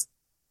heart.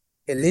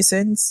 He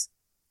listens,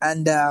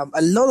 and a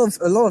lot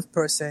of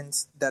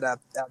persons that are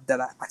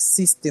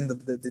assisting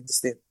this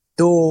thing.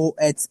 Though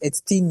it's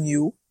still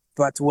new,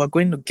 but we're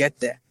going to get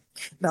there.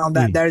 Now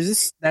that Mm,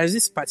 there's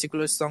this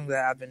particular song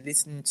that I've been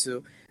listening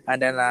to,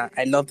 and then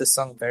I love the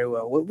song very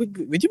well.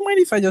 Would you mind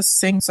if I just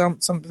sing some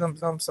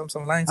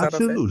lines out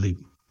of it? absolutely.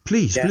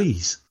 Please, Yeah.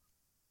 please.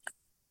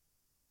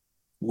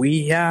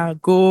 We are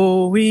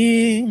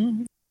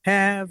going,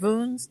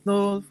 heavens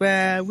knows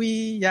where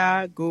we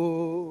are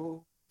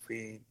going.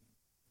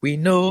 We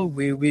know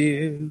we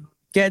will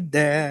get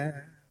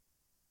there.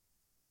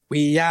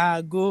 We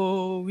are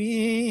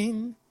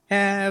going,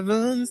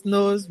 heavens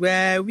knows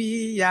where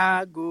we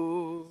are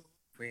going.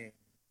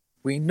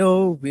 We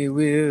know we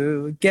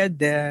will get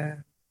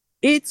there.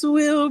 It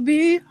will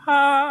be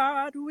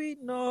hard, we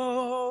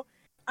know,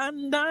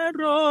 and the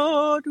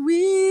road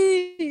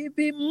will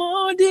be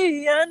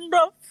muddy and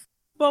rough,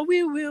 but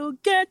we will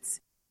get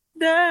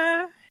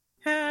there.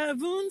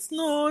 Heavens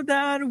know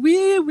that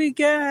we will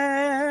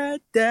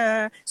get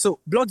there. So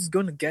blood is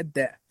gonna get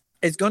there.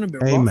 It's gonna be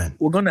rough. Amen.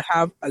 We're gonna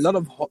have a lot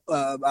of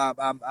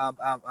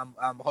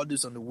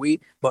hurdles on the way,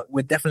 but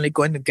we're definitely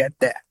going to get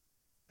there.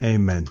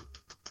 Amen.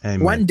 One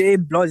Amen. day,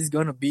 Blood is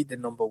gonna be the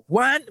number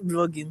one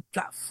vlogging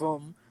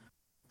platform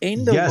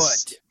in the Yes.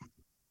 world.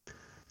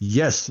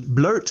 Yes.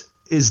 Blurt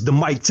is the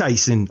Mike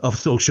Tyson of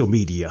social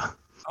media.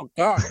 Oh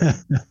God.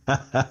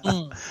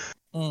 Mm.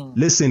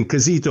 Listen,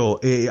 Kazito,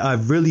 I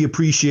really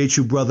appreciate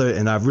you, brother,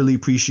 and I really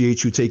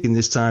appreciate you taking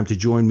this time to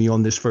join me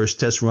on this first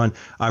test run.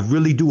 I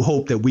really do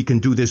hope that we can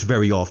do this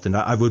very often.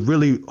 I would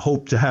really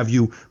hope to have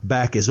you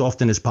back as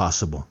often as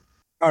possible.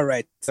 All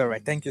right, it's all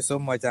right. Thank you so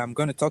much. I'm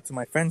going to talk to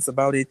my friends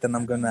about it, and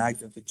I'm going to ask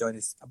them to join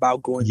us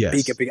about going Yes.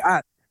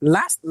 bigger.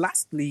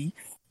 Lastly,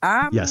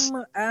 Yes.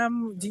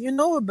 do you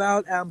know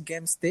about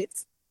Game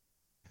State?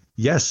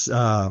 Yes,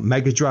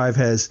 Mega Drive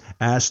has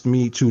asked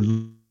me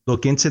to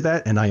look into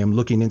that, and I am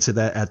looking into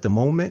that at the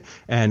moment.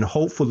 And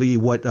hopefully,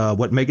 what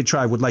Mega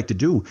Drive would like to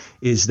do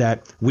is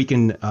that we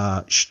can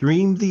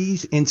stream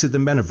these into the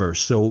metaverse.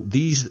 So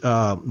these,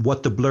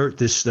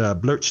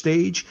 Blurt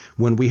stage,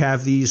 when we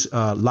have these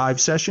live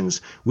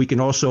sessions, we can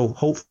also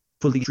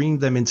hopefully stream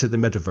them into the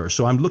metaverse.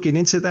 So I'm looking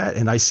into that,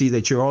 and I see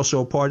that you're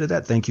also a part of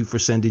that. Thank you for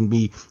sending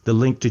me the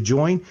link to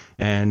join,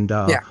 and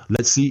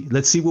let's see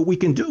what we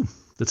can do.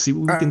 Let's see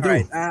what we can do.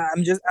 Right.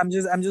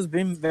 I'm just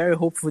being very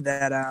hopeful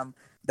that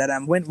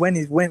when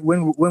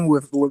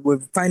we're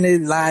finally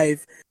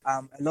live,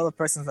 a lot of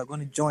persons are going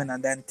to join,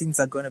 and then things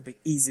are going to be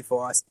easy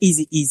for us.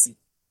 Easy.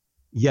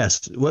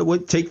 Yes, we'll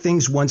take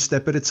things one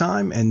step at a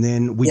time, and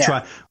then we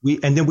try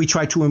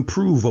to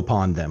improve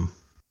upon them.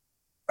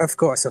 Of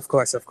course.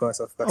 Okay.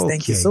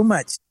 Thank you so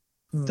much.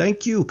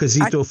 Thank you,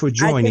 Kazito, for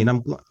joining.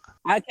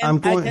 I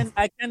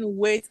can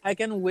wait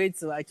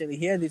to actually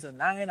hear this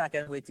online. I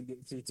can't wait to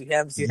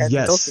have you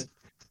talking.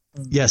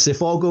 Yes,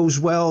 if all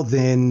goes well,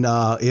 then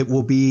it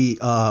will be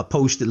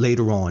posted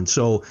later on.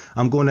 So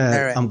I'm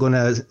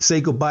gonna say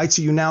goodbye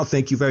to you now.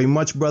 Thank you very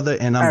much, brother,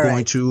 and I'm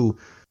going to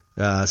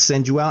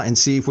send you out and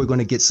see if we're going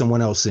to get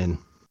someone else in.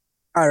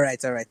 All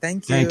right.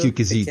 Thank you. Thank you,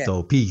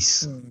 Kazito.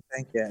 Peace.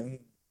 Thank you.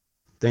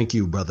 Thank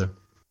you, brother.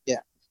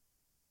 Yeah.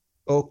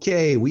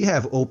 Okay, we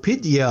have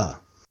Opidia.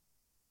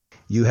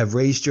 You have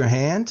raised your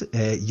hand.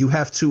 You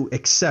have to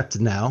accept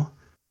now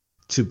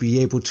to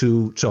be able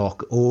to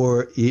talk,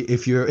 or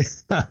if you're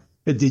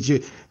did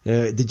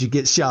you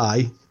get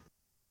shy?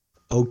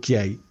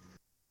 Okay.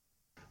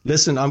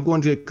 Listen, I'm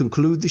going to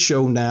conclude the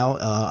show now,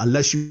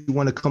 unless you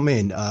want to come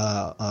in.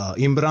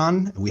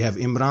 Imran, we have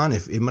Imran.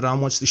 If Imran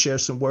wants to share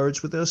some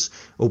words with us,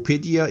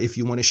 Opidia, if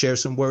you want to share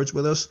some words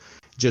with us,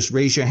 just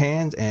raise your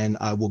hand and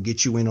I will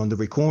get you in on the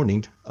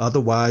recording.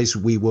 Otherwise,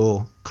 we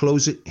will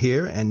close it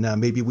here, and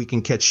maybe we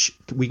can get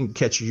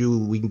you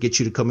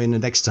to come in the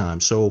next time.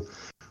 So,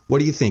 what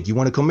do you think? You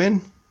want to come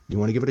in? You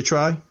want to give it a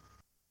try?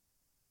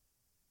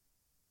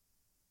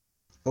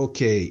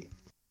 Okay.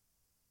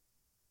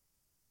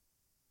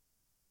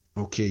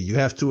 Okay, you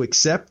have to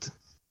accept.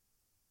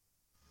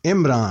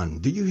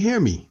 Imran, do you hear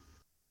me?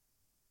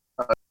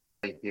 I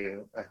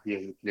hear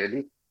you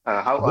clearly.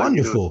 How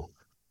Wonderful. are you?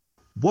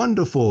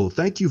 Wonderful.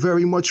 Thank you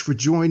very much for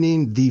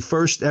joining the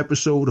first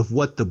episode of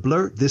What the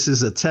Blurt. This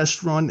is a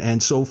test run,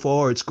 and so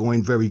far it's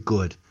going very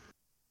good.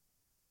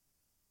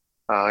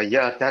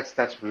 Yeah,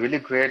 that's really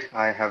great.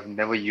 I have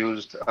never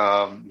used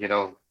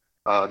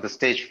the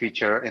stage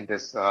feature in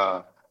this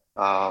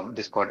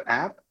Discord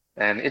app,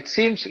 and it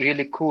seems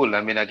really cool.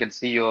 I mean, I can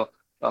see your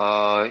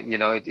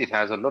it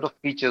has a lot of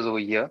features over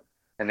here,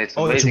 and it's It's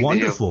amazing that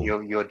wonderful.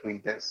 you're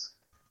doing this.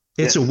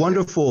 It's a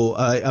wonderful.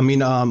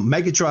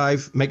 Mega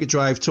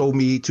Drive told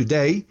me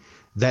today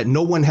that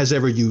no one has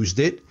ever used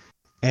it,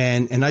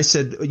 and I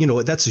said,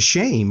 that's a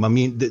shame. I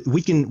mean,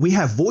 we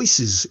have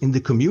voices in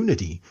the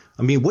community.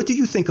 I mean, what do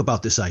you think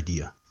about this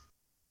idea?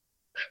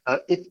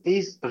 It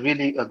is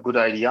really a good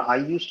idea. I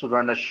used to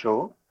run a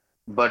show,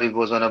 but it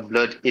was on a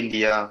Blood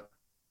India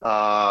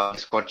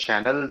Discord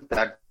channel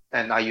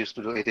and I used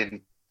to do it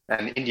in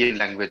an Indian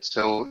language,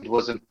 so it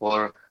wasn't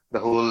for the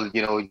whole,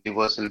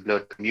 universal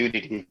Blood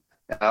community.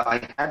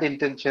 I had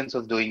intentions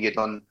of doing it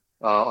on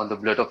the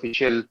Blood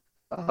official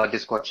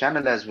Discord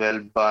channel as well,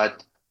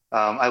 but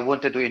I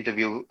wanted to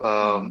interview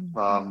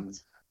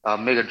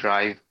Mega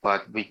Drive,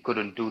 but we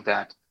couldn't do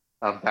that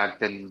back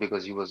then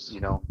because he was,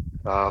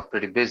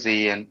 pretty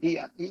busy, and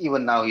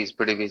even now he's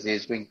pretty busy.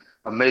 He's doing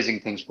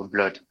amazing things for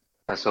Blood,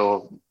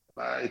 so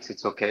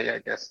it's okay, I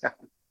guess.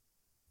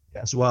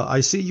 Yes. Well,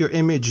 I see your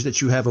image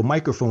that you have a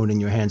microphone in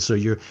your hand, so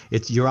you're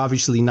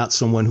obviously not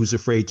someone who's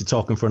afraid to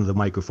talk in front of the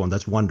microphone.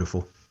 That's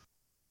wonderful.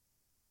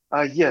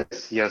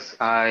 Yes,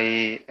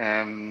 I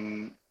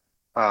am.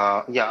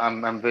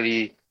 I'm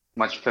very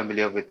much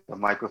familiar with the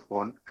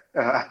microphone.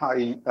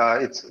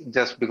 It's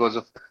just because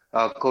of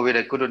COVID,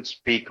 I couldn't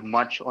speak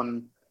much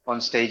on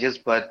stages,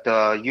 but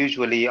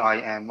usually I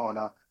am on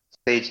a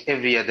stage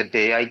every other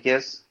day, I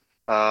guess.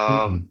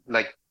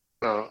 Like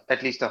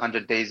at least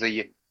 100 days a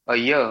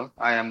year,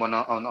 I am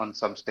on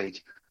some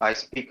stage. I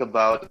speak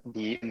about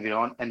the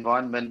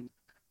environment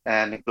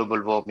and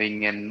global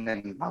warming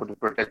and how to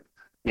protect,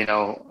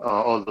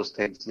 all those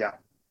things. Yeah.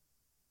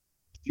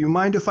 Do you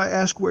mind if I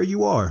ask where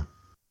you are?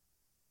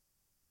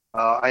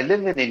 I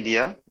live in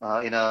India,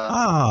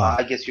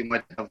 I guess you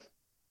might have,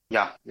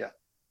 yeah.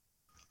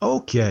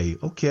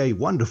 Okay,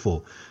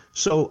 wonderful.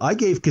 So I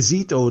gave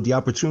Kazito the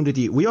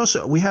opportunity. We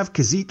have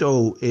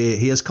Kazito.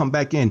 He has come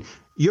back in.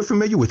 You're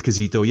familiar with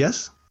Kazito,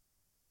 yes?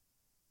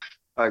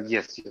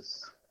 Yes.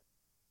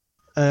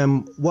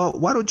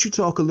 Why don't you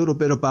talk a little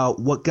bit about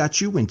what got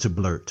you into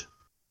Blurt,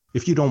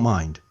 if you don't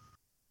mind?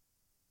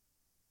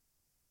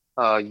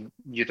 Uh,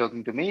 you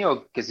talking to me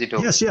or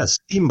Kizito? Yes, yes,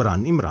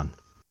 Imran.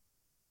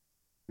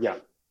 Yeah.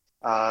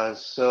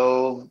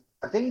 So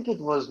I think it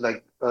was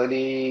like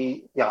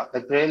early, yeah,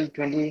 April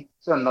 20,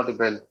 so not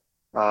April.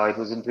 It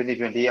was in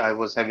 2020. I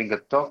was having a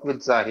talk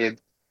with Zahid,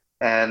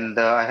 and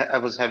I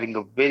was having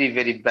a very,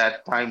 very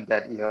bad time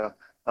that year.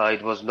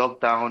 It was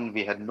lockdown.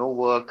 We had no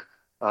work.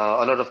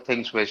 A lot of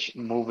things were sh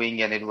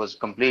moving, and it was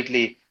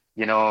completely,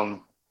 you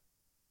know,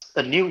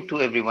 new to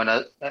every one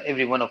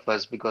of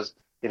us because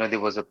there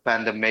was a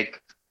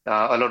pandemic.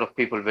 A lot of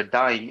people were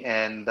dying,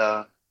 and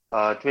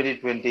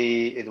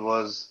 2020 it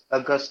was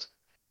August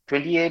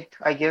 28th,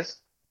 I guess.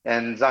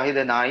 And Zahid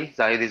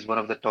is one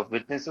of the top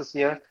witnesses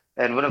here,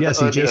 and one of the Yes,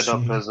 he early just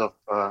adopters of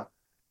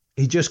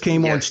he just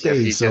came on yes, yes,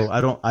 stage, he so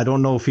just I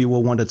don't know if he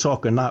will want to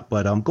talk or not.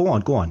 But go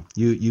on.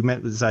 You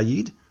met with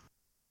Zaid?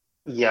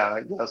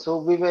 yeah. So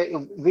we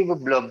were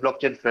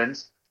blockchain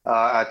friends.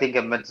 I think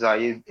I met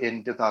Zahid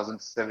in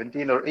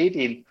 2017 or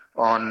 18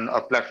 on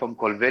a platform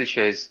called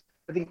Wellshares.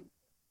 I think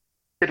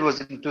it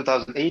was in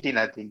 2018,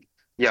 I think.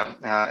 Yeah,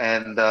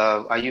 and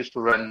I used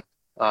to run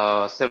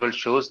several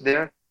shows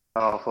there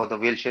for the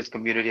Wheelchairs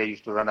community. I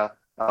used to run a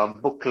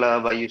book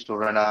club. I used to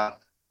run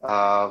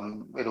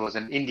it was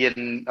an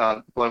Indian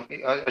a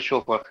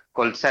show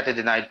called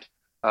Saturday Night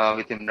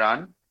with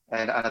Imran,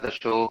 and another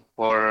show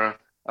for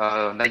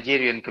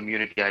Nigerian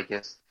community, I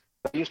guess.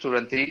 I used to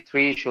run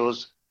three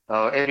shows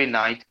every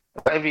night,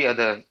 every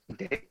other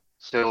day.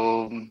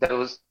 So that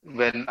was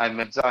when I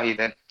met Zahid,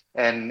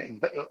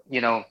 and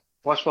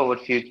fast forward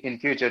in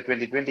future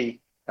 2020,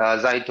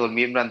 Zahid told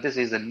me, Imran, this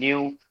is a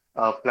new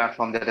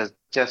platform that has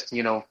just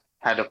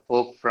had a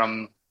fork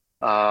from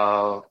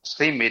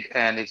Streamit,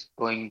 and it's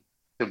going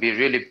to be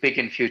really big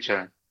in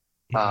future.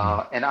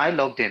 And I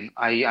logged in.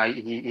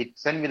 He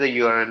sent me the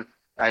URL.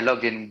 I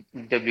logged in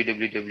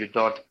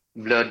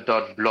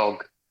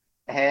www.blur.blog.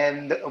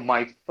 And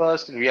my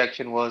first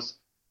reaction was,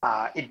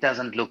 it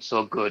doesn't look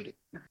so good.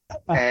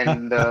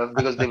 And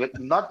because there were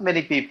not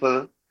many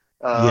people,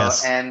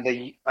 Yes. and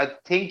I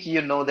think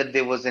you know that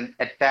there was an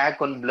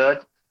attack on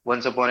Blur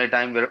once upon a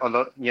time where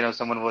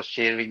someone was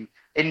sharing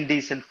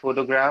indecent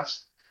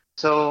photographs.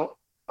 So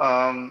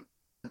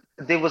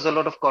there was a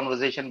lot of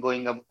conversation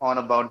on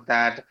about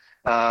that,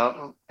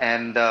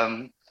 and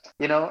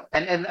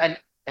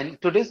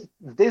and to this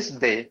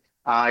day,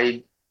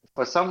 I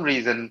for some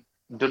reason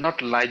do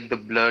not like the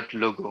blurred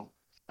logo.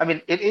 I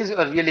mean, it is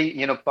a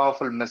really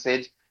powerful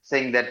message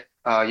saying that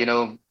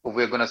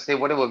we're gonna say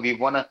whatever we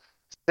wanna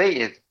say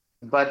it,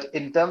 but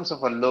in terms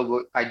of a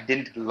logo, I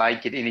didn't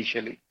like it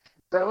initially.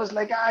 So I was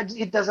like,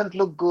 it doesn't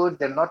look good.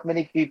 There are not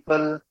many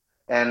people,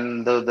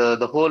 and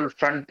the whole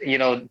front,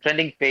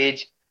 trending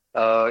page,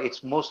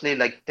 it's mostly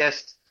like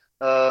test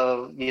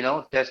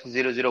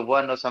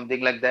 001 or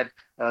something like that.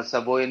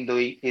 Saboin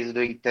is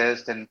doing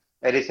test, and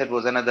Eriset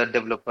was another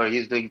developer.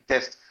 He's doing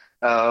test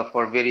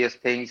for various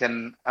things,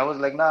 and I was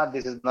like, nah,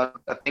 this is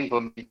not a thing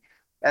for me.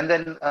 And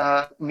then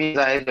me and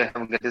Zahid were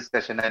having a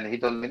discussion, and he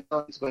told me, no,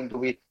 it's going to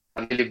be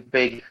really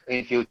big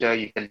in future.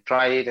 You can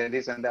try it and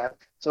this and that.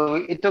 So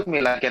it took me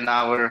like an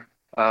hour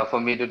for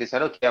me to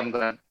decide, okay,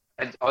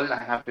 all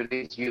I have to do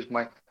is use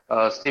my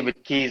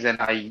Steemit keys,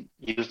 and I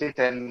used it,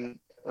 and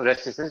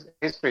rest is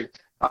history.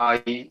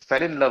 I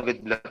fell in love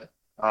with blood.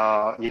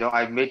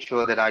 I made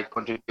sure that I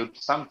contribute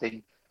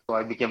something. So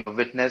I became a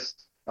witness.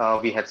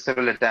 We had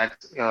several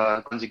attacks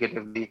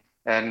consecutively,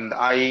 and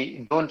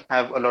I don't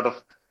have a lot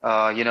of,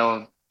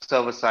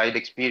 server-side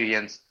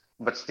experience,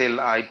 but still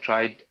I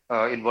tried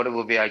in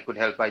whatever way I could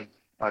help. I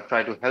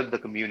try to help the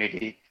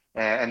community,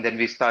 and then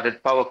we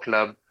started Power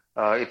Club.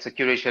 It's a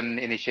curation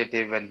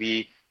initiative, and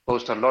we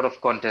host a lot of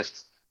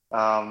contests.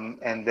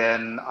 And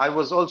then I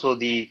was also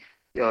the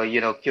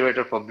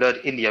curator for Blood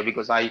India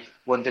because I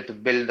wanted to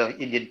build the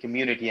Indian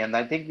community, and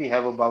I think we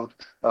have about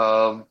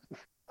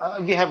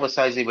we have a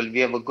sizable, we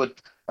have a good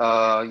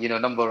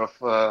number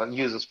of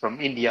users from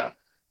India.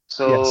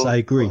 Yes, I So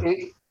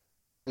agree.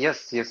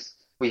 yes, yes,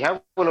 we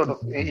have a lot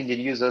of Indian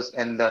users,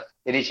 and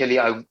initially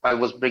I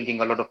was bringing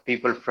a lot of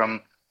people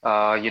from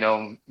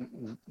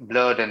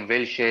Blood and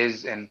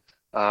Wellshares and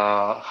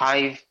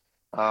Hive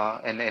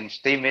and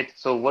Steemit.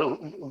 So what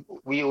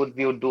we would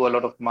do a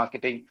lot of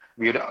marketing.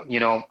 We would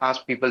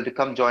ask people to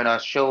come join our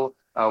show.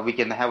 We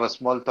can have a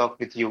small talk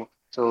with you.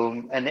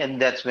 So and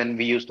that's when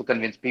we used to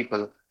convince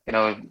people.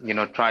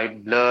 Try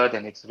Blood,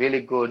 and it's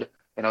really good.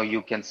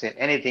 You can say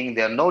anything.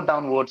 There are no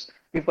downvotes.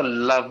 People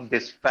love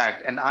this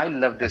fact, and I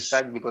love this Yes.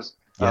 fact because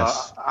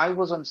Yes. I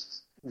was on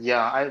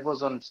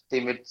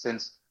Steemit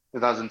since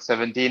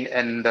 2017,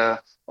 and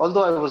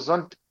although I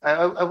wasn't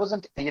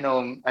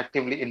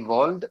actively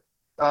involved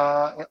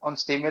on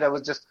Steemit, I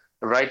was just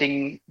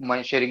sharing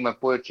my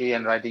poetry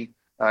and writing,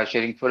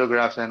 sharing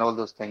photographs and all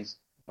those things.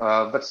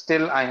 But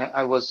still,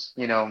 I was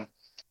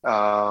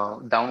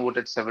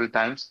downvoted several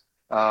times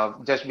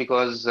just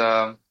because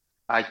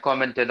I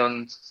commented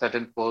on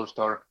certain post,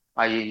 or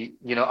I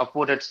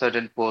upvoted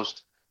certain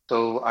post,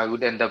 so I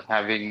would end up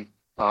having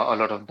a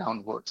lot of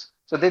downwards.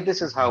 So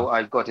this is how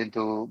I got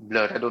into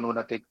Blurt. I don't want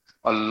to take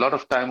a lot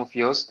of time of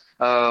yours.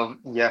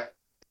 Yeah.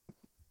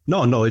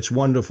 No, no, it's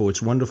wonderful.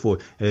 It's wonderful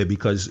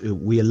because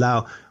we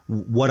allow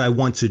what I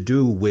want to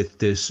do with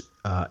this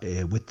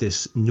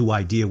new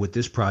idea, with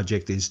this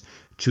project, is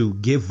to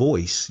give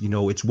voice. You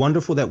know, it's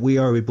wonderful that we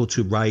are able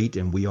to write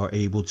and we are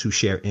able to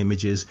share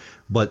images,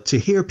 but to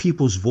hear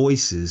people's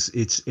voices,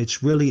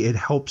 it's really, it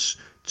helps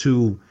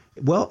to,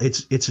 well,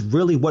 it's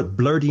really what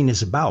blurting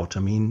is about. I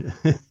mean,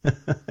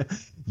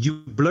 you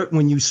blurt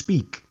when you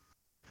speak.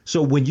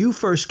 So when you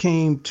first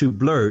came to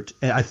Blurt,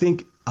 I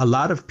think a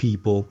lot of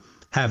people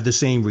have the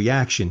same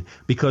reaction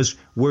because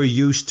we're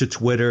used to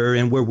Twitter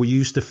and we're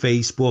used to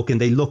Facebook and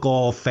they look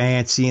all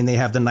fancy and they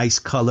have the nice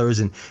colors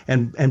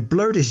and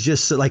Blurt is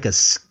just like a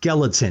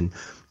skeleton.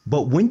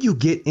 But when you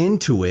get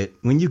into it,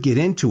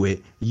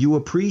 you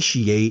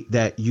appreciate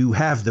that you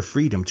have the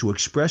freedom to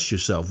express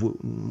yourself.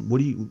 What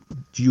do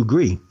you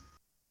agree?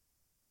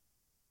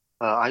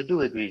 I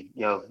do agree.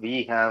 Yeah,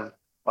 we have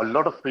a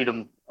lot of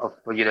freedom of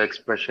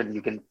expression.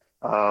 You can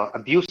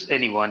abuse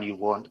anyone you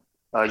want.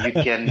 You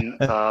can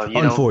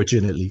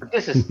Unfortunately.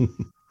 this is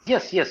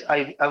yes, yes.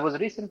 I was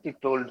recently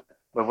told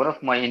by one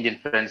of my Indian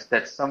friends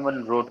that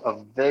someone wrote a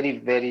very,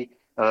 very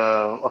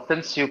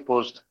offensive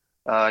post,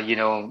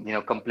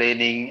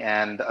 complaining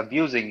and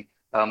abusing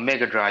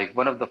Mega Drive,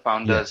 one of the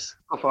Yes.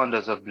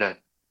 co-founders of Blood.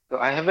 So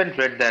I haven't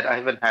read that. I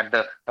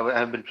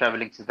have been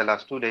traveling since the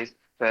last 2 days,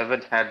 so I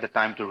haven't had the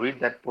time to read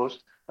that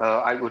post.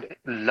 I would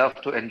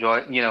love to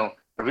enjoy,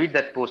 read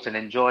that post and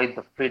enjoy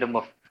the freedom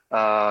of,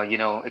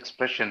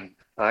 expression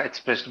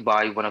expressed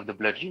by one of the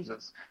Blood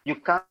users. You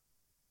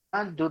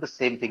can't do the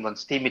same thing on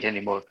Steemit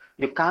anymore.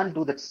 You can't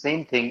do the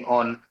same thing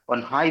on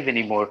Hive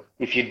anymore.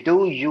 If you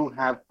do, you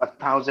have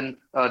 1,000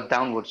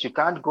 downloads. You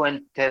can't go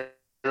and tell,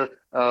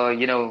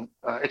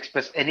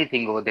 express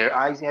anything over there.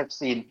 I have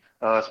seen,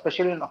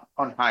 especially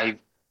on Hive,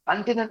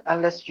 until and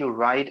unless you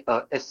write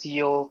a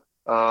SEO,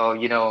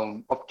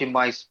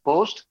 optimized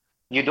post,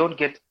 you don't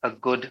get a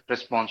good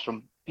response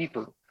from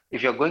people.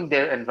 If you're going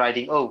there and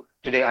writing, oh,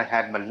 today I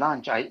had my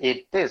lunch, I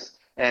ate this,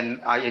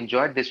 and I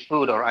enjoyed this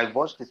food, or I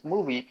watched this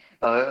movie,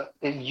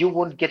 you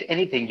won't get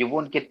anything. You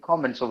won't get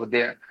comments over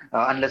there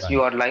unless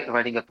you Right. are like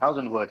writing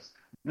 1,000 words.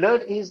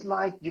 Blurred is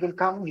like you can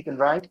come, you can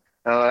write,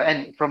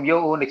 and from your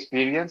own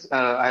experience,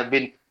 I've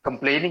been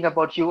complaining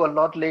about you a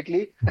lot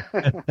lately.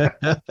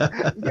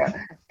 Yeah,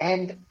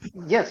 and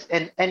yes,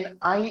 and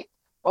I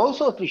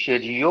also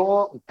appreciate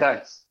your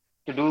guts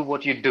to do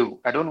what you do.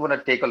 I don't want to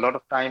take a lot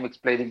of time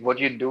explaining what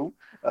you do.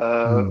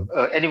 Mm.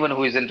 Anyone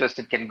who is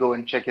interested can go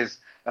and check his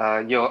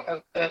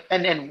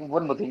and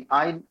one more thing,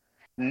 I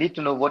need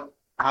to know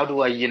how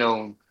do I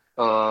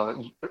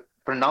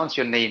pronounce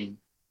your name?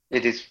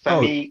 It is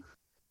Oh, Fami.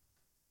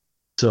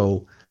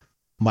 so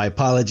my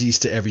apologies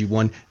to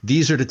everyone.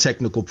 These are the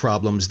technical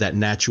problems that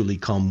naturally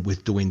come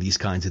with doing these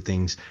kinds of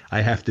things.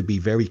 I have to be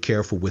very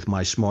careful with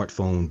my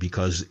smartphone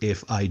because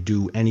if I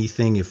do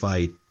anything, if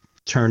I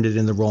turn it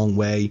in the wrong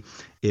way,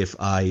 if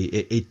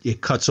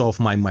it cuts off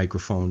my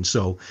microphone.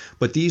 So,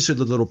 but these are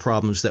the little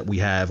problems that we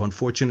have.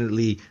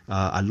 Unfortunately,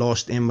 I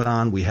lost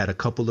Imran. We had a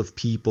couple of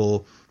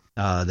people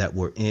that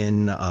were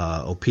in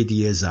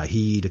Opidia,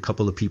 Zahid, a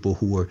couple of people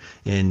who were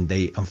in.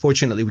 They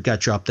unfortunately we got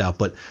dropped out.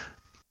 But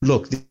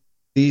look,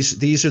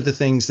 these are the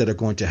things that are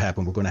going to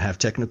happen. We're going to have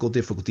technical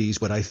difficulties,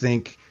 but I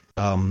think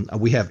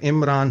we have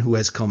Imran who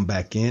has come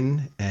back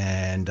in,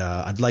 and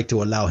I'd like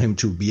to allow him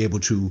to be able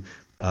to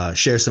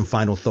share some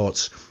final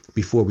thoughts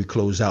before we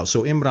close out.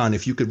 So Imran,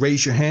 if you could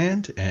raise your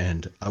hand,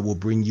 and I will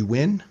bring you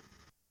in,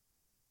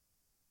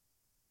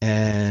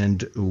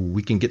 and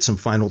we can get some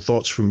final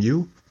thoughts from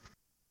you.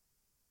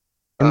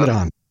 Uh,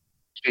 Imran.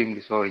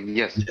 Extremely sorry.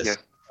 Yes, Yes. yes.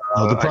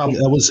 The I problem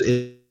hope. that was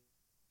it.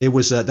 It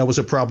was that was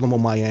a problem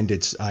on my end.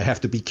 It's I have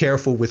to be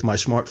careful with my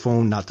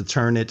smartphone not to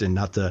turn it and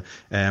not to.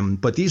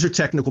 But these are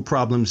technical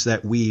problems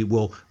that we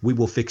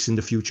will fix in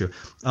the future.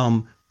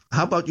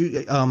 How about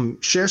you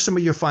share some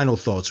of your final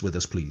thoughts with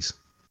us, please?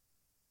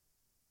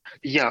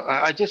 Yeah,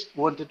 I just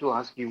wanted to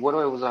ask you. What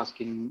I was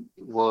asking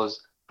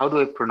was, how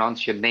do I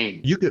pronounce your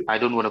name? You could I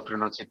don't want to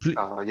pronounce it.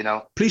 pl- You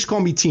know, please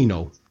call me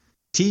Tino,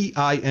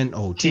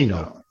 Tino, Tino.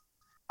 Tino.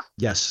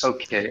 Yes.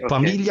 Okay, okay.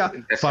 Familia,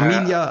 That's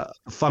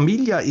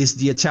familia is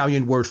the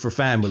Italian word for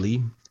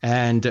family,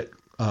 and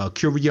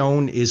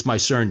Curione is my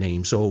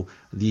surname. So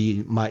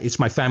it's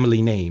my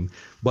family name.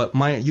 But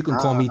you can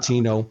call me ah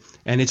Tino,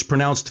 and it's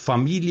pronounced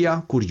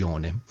Familia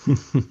Curione.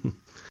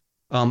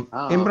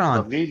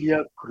 Imran,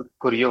 Familia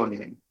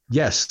Curione.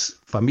 yes,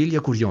 Familia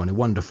Curione,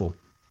 wonderful.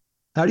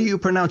 How do you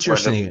pronounce your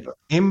name? Wonderful.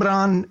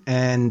 Imran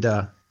and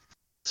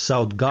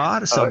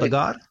Saudgar, Uh, it,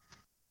 Saudagar?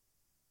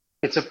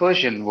 it's a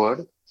Persian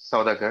word,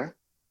 Saudagar,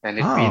 and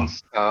it Ah,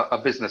 means a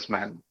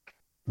businessman.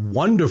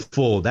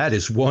 wonderful. That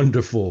is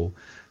wonderful.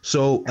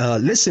 So,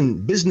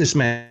 listen,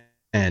 businessman,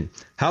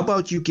 how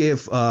about you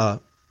give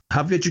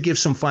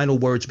some final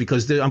words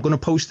because I'm going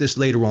to post this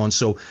later on.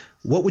 So,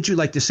 what would you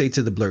like to say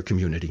to the Blur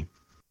community?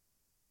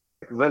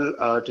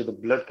 Well, to the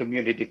blood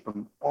community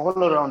from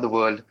all around the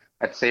world,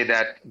 I'd say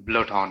that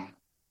blood on.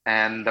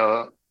 And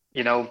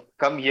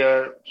come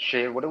here,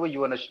 share whatever you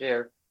want to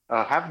share.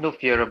 Have no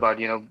fear about,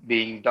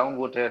 being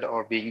downvoted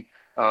or being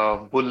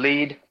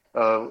bullied.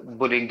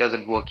 Bullying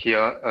doesn't work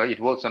here. It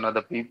works on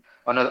other people,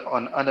 on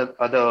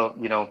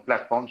other,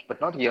 platforms,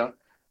 but not here.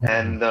 Mhm.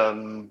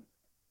 And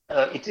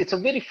it's a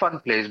very fun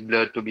place,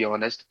 Blur, to be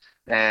honest.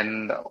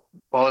 And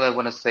all I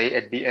want to say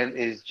at the end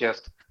is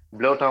just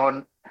Blur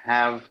on,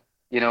 have,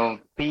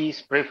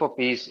 peace, pray for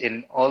peace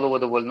in all over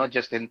the world, not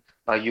just in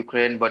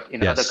Ukraine, but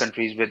in other Yes.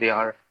 countries where there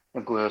are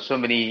so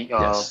many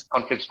Yes.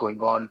 conflicts going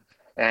on.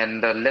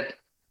 And let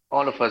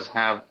all of us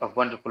have a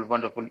wonderful,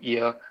 wonderful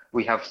year.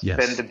 We have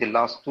spent Yes. the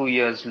last 2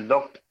 years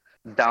locked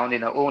down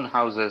in our own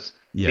houses,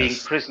 being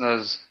Yes.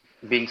 prisoners,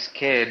 being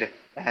scared,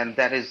 and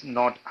that is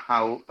not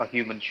how a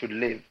human should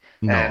live.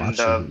 No, And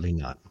absolutely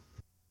not.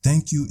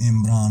 Thank you,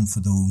 Imran,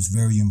 for those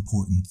very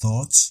important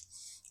thoughts.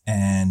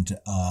 And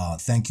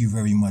thank you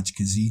very much,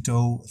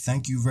 Kizito.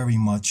 Thank you very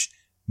much,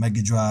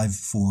 Mega Drive,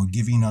 for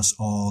giving us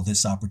all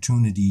this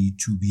opportunity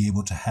to be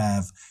able to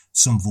have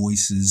some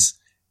voices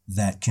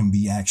that can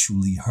be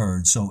actually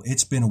heard. So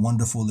it's been a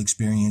wonderful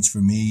experience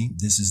for me.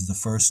 This is the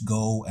first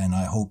go, and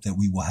I hope that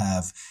we will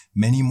have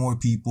many more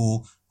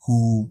people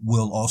who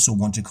will also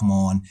want to come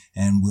on,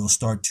 and we'll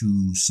start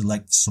to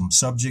select some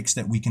subjects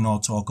that we can all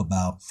talk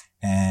about,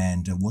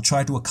 and we'll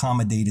try to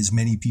accommodate as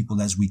many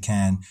people as we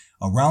can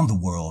around the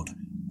world,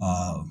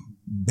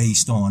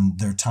 based on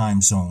their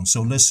time zone.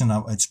 So listen,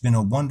 it's been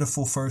a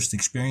wonderful first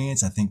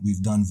experience. I think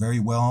we've done very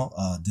well,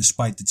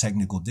 despite the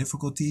technical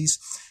difficulties.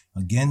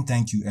 Again,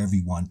 thank you,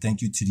 everyone.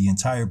 Thank you to the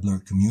entire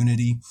Blurt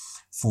community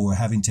for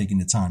having taken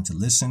the time to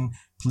listen.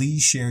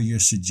 Please share your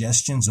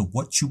suggestions of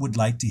what you would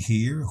like to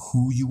hear,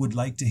 who you would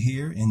like to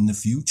hear in the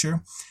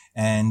future,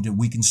 and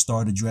we can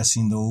start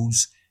addressing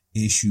those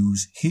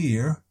issues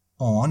here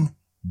on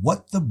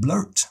What the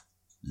Blurt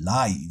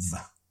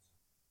Live.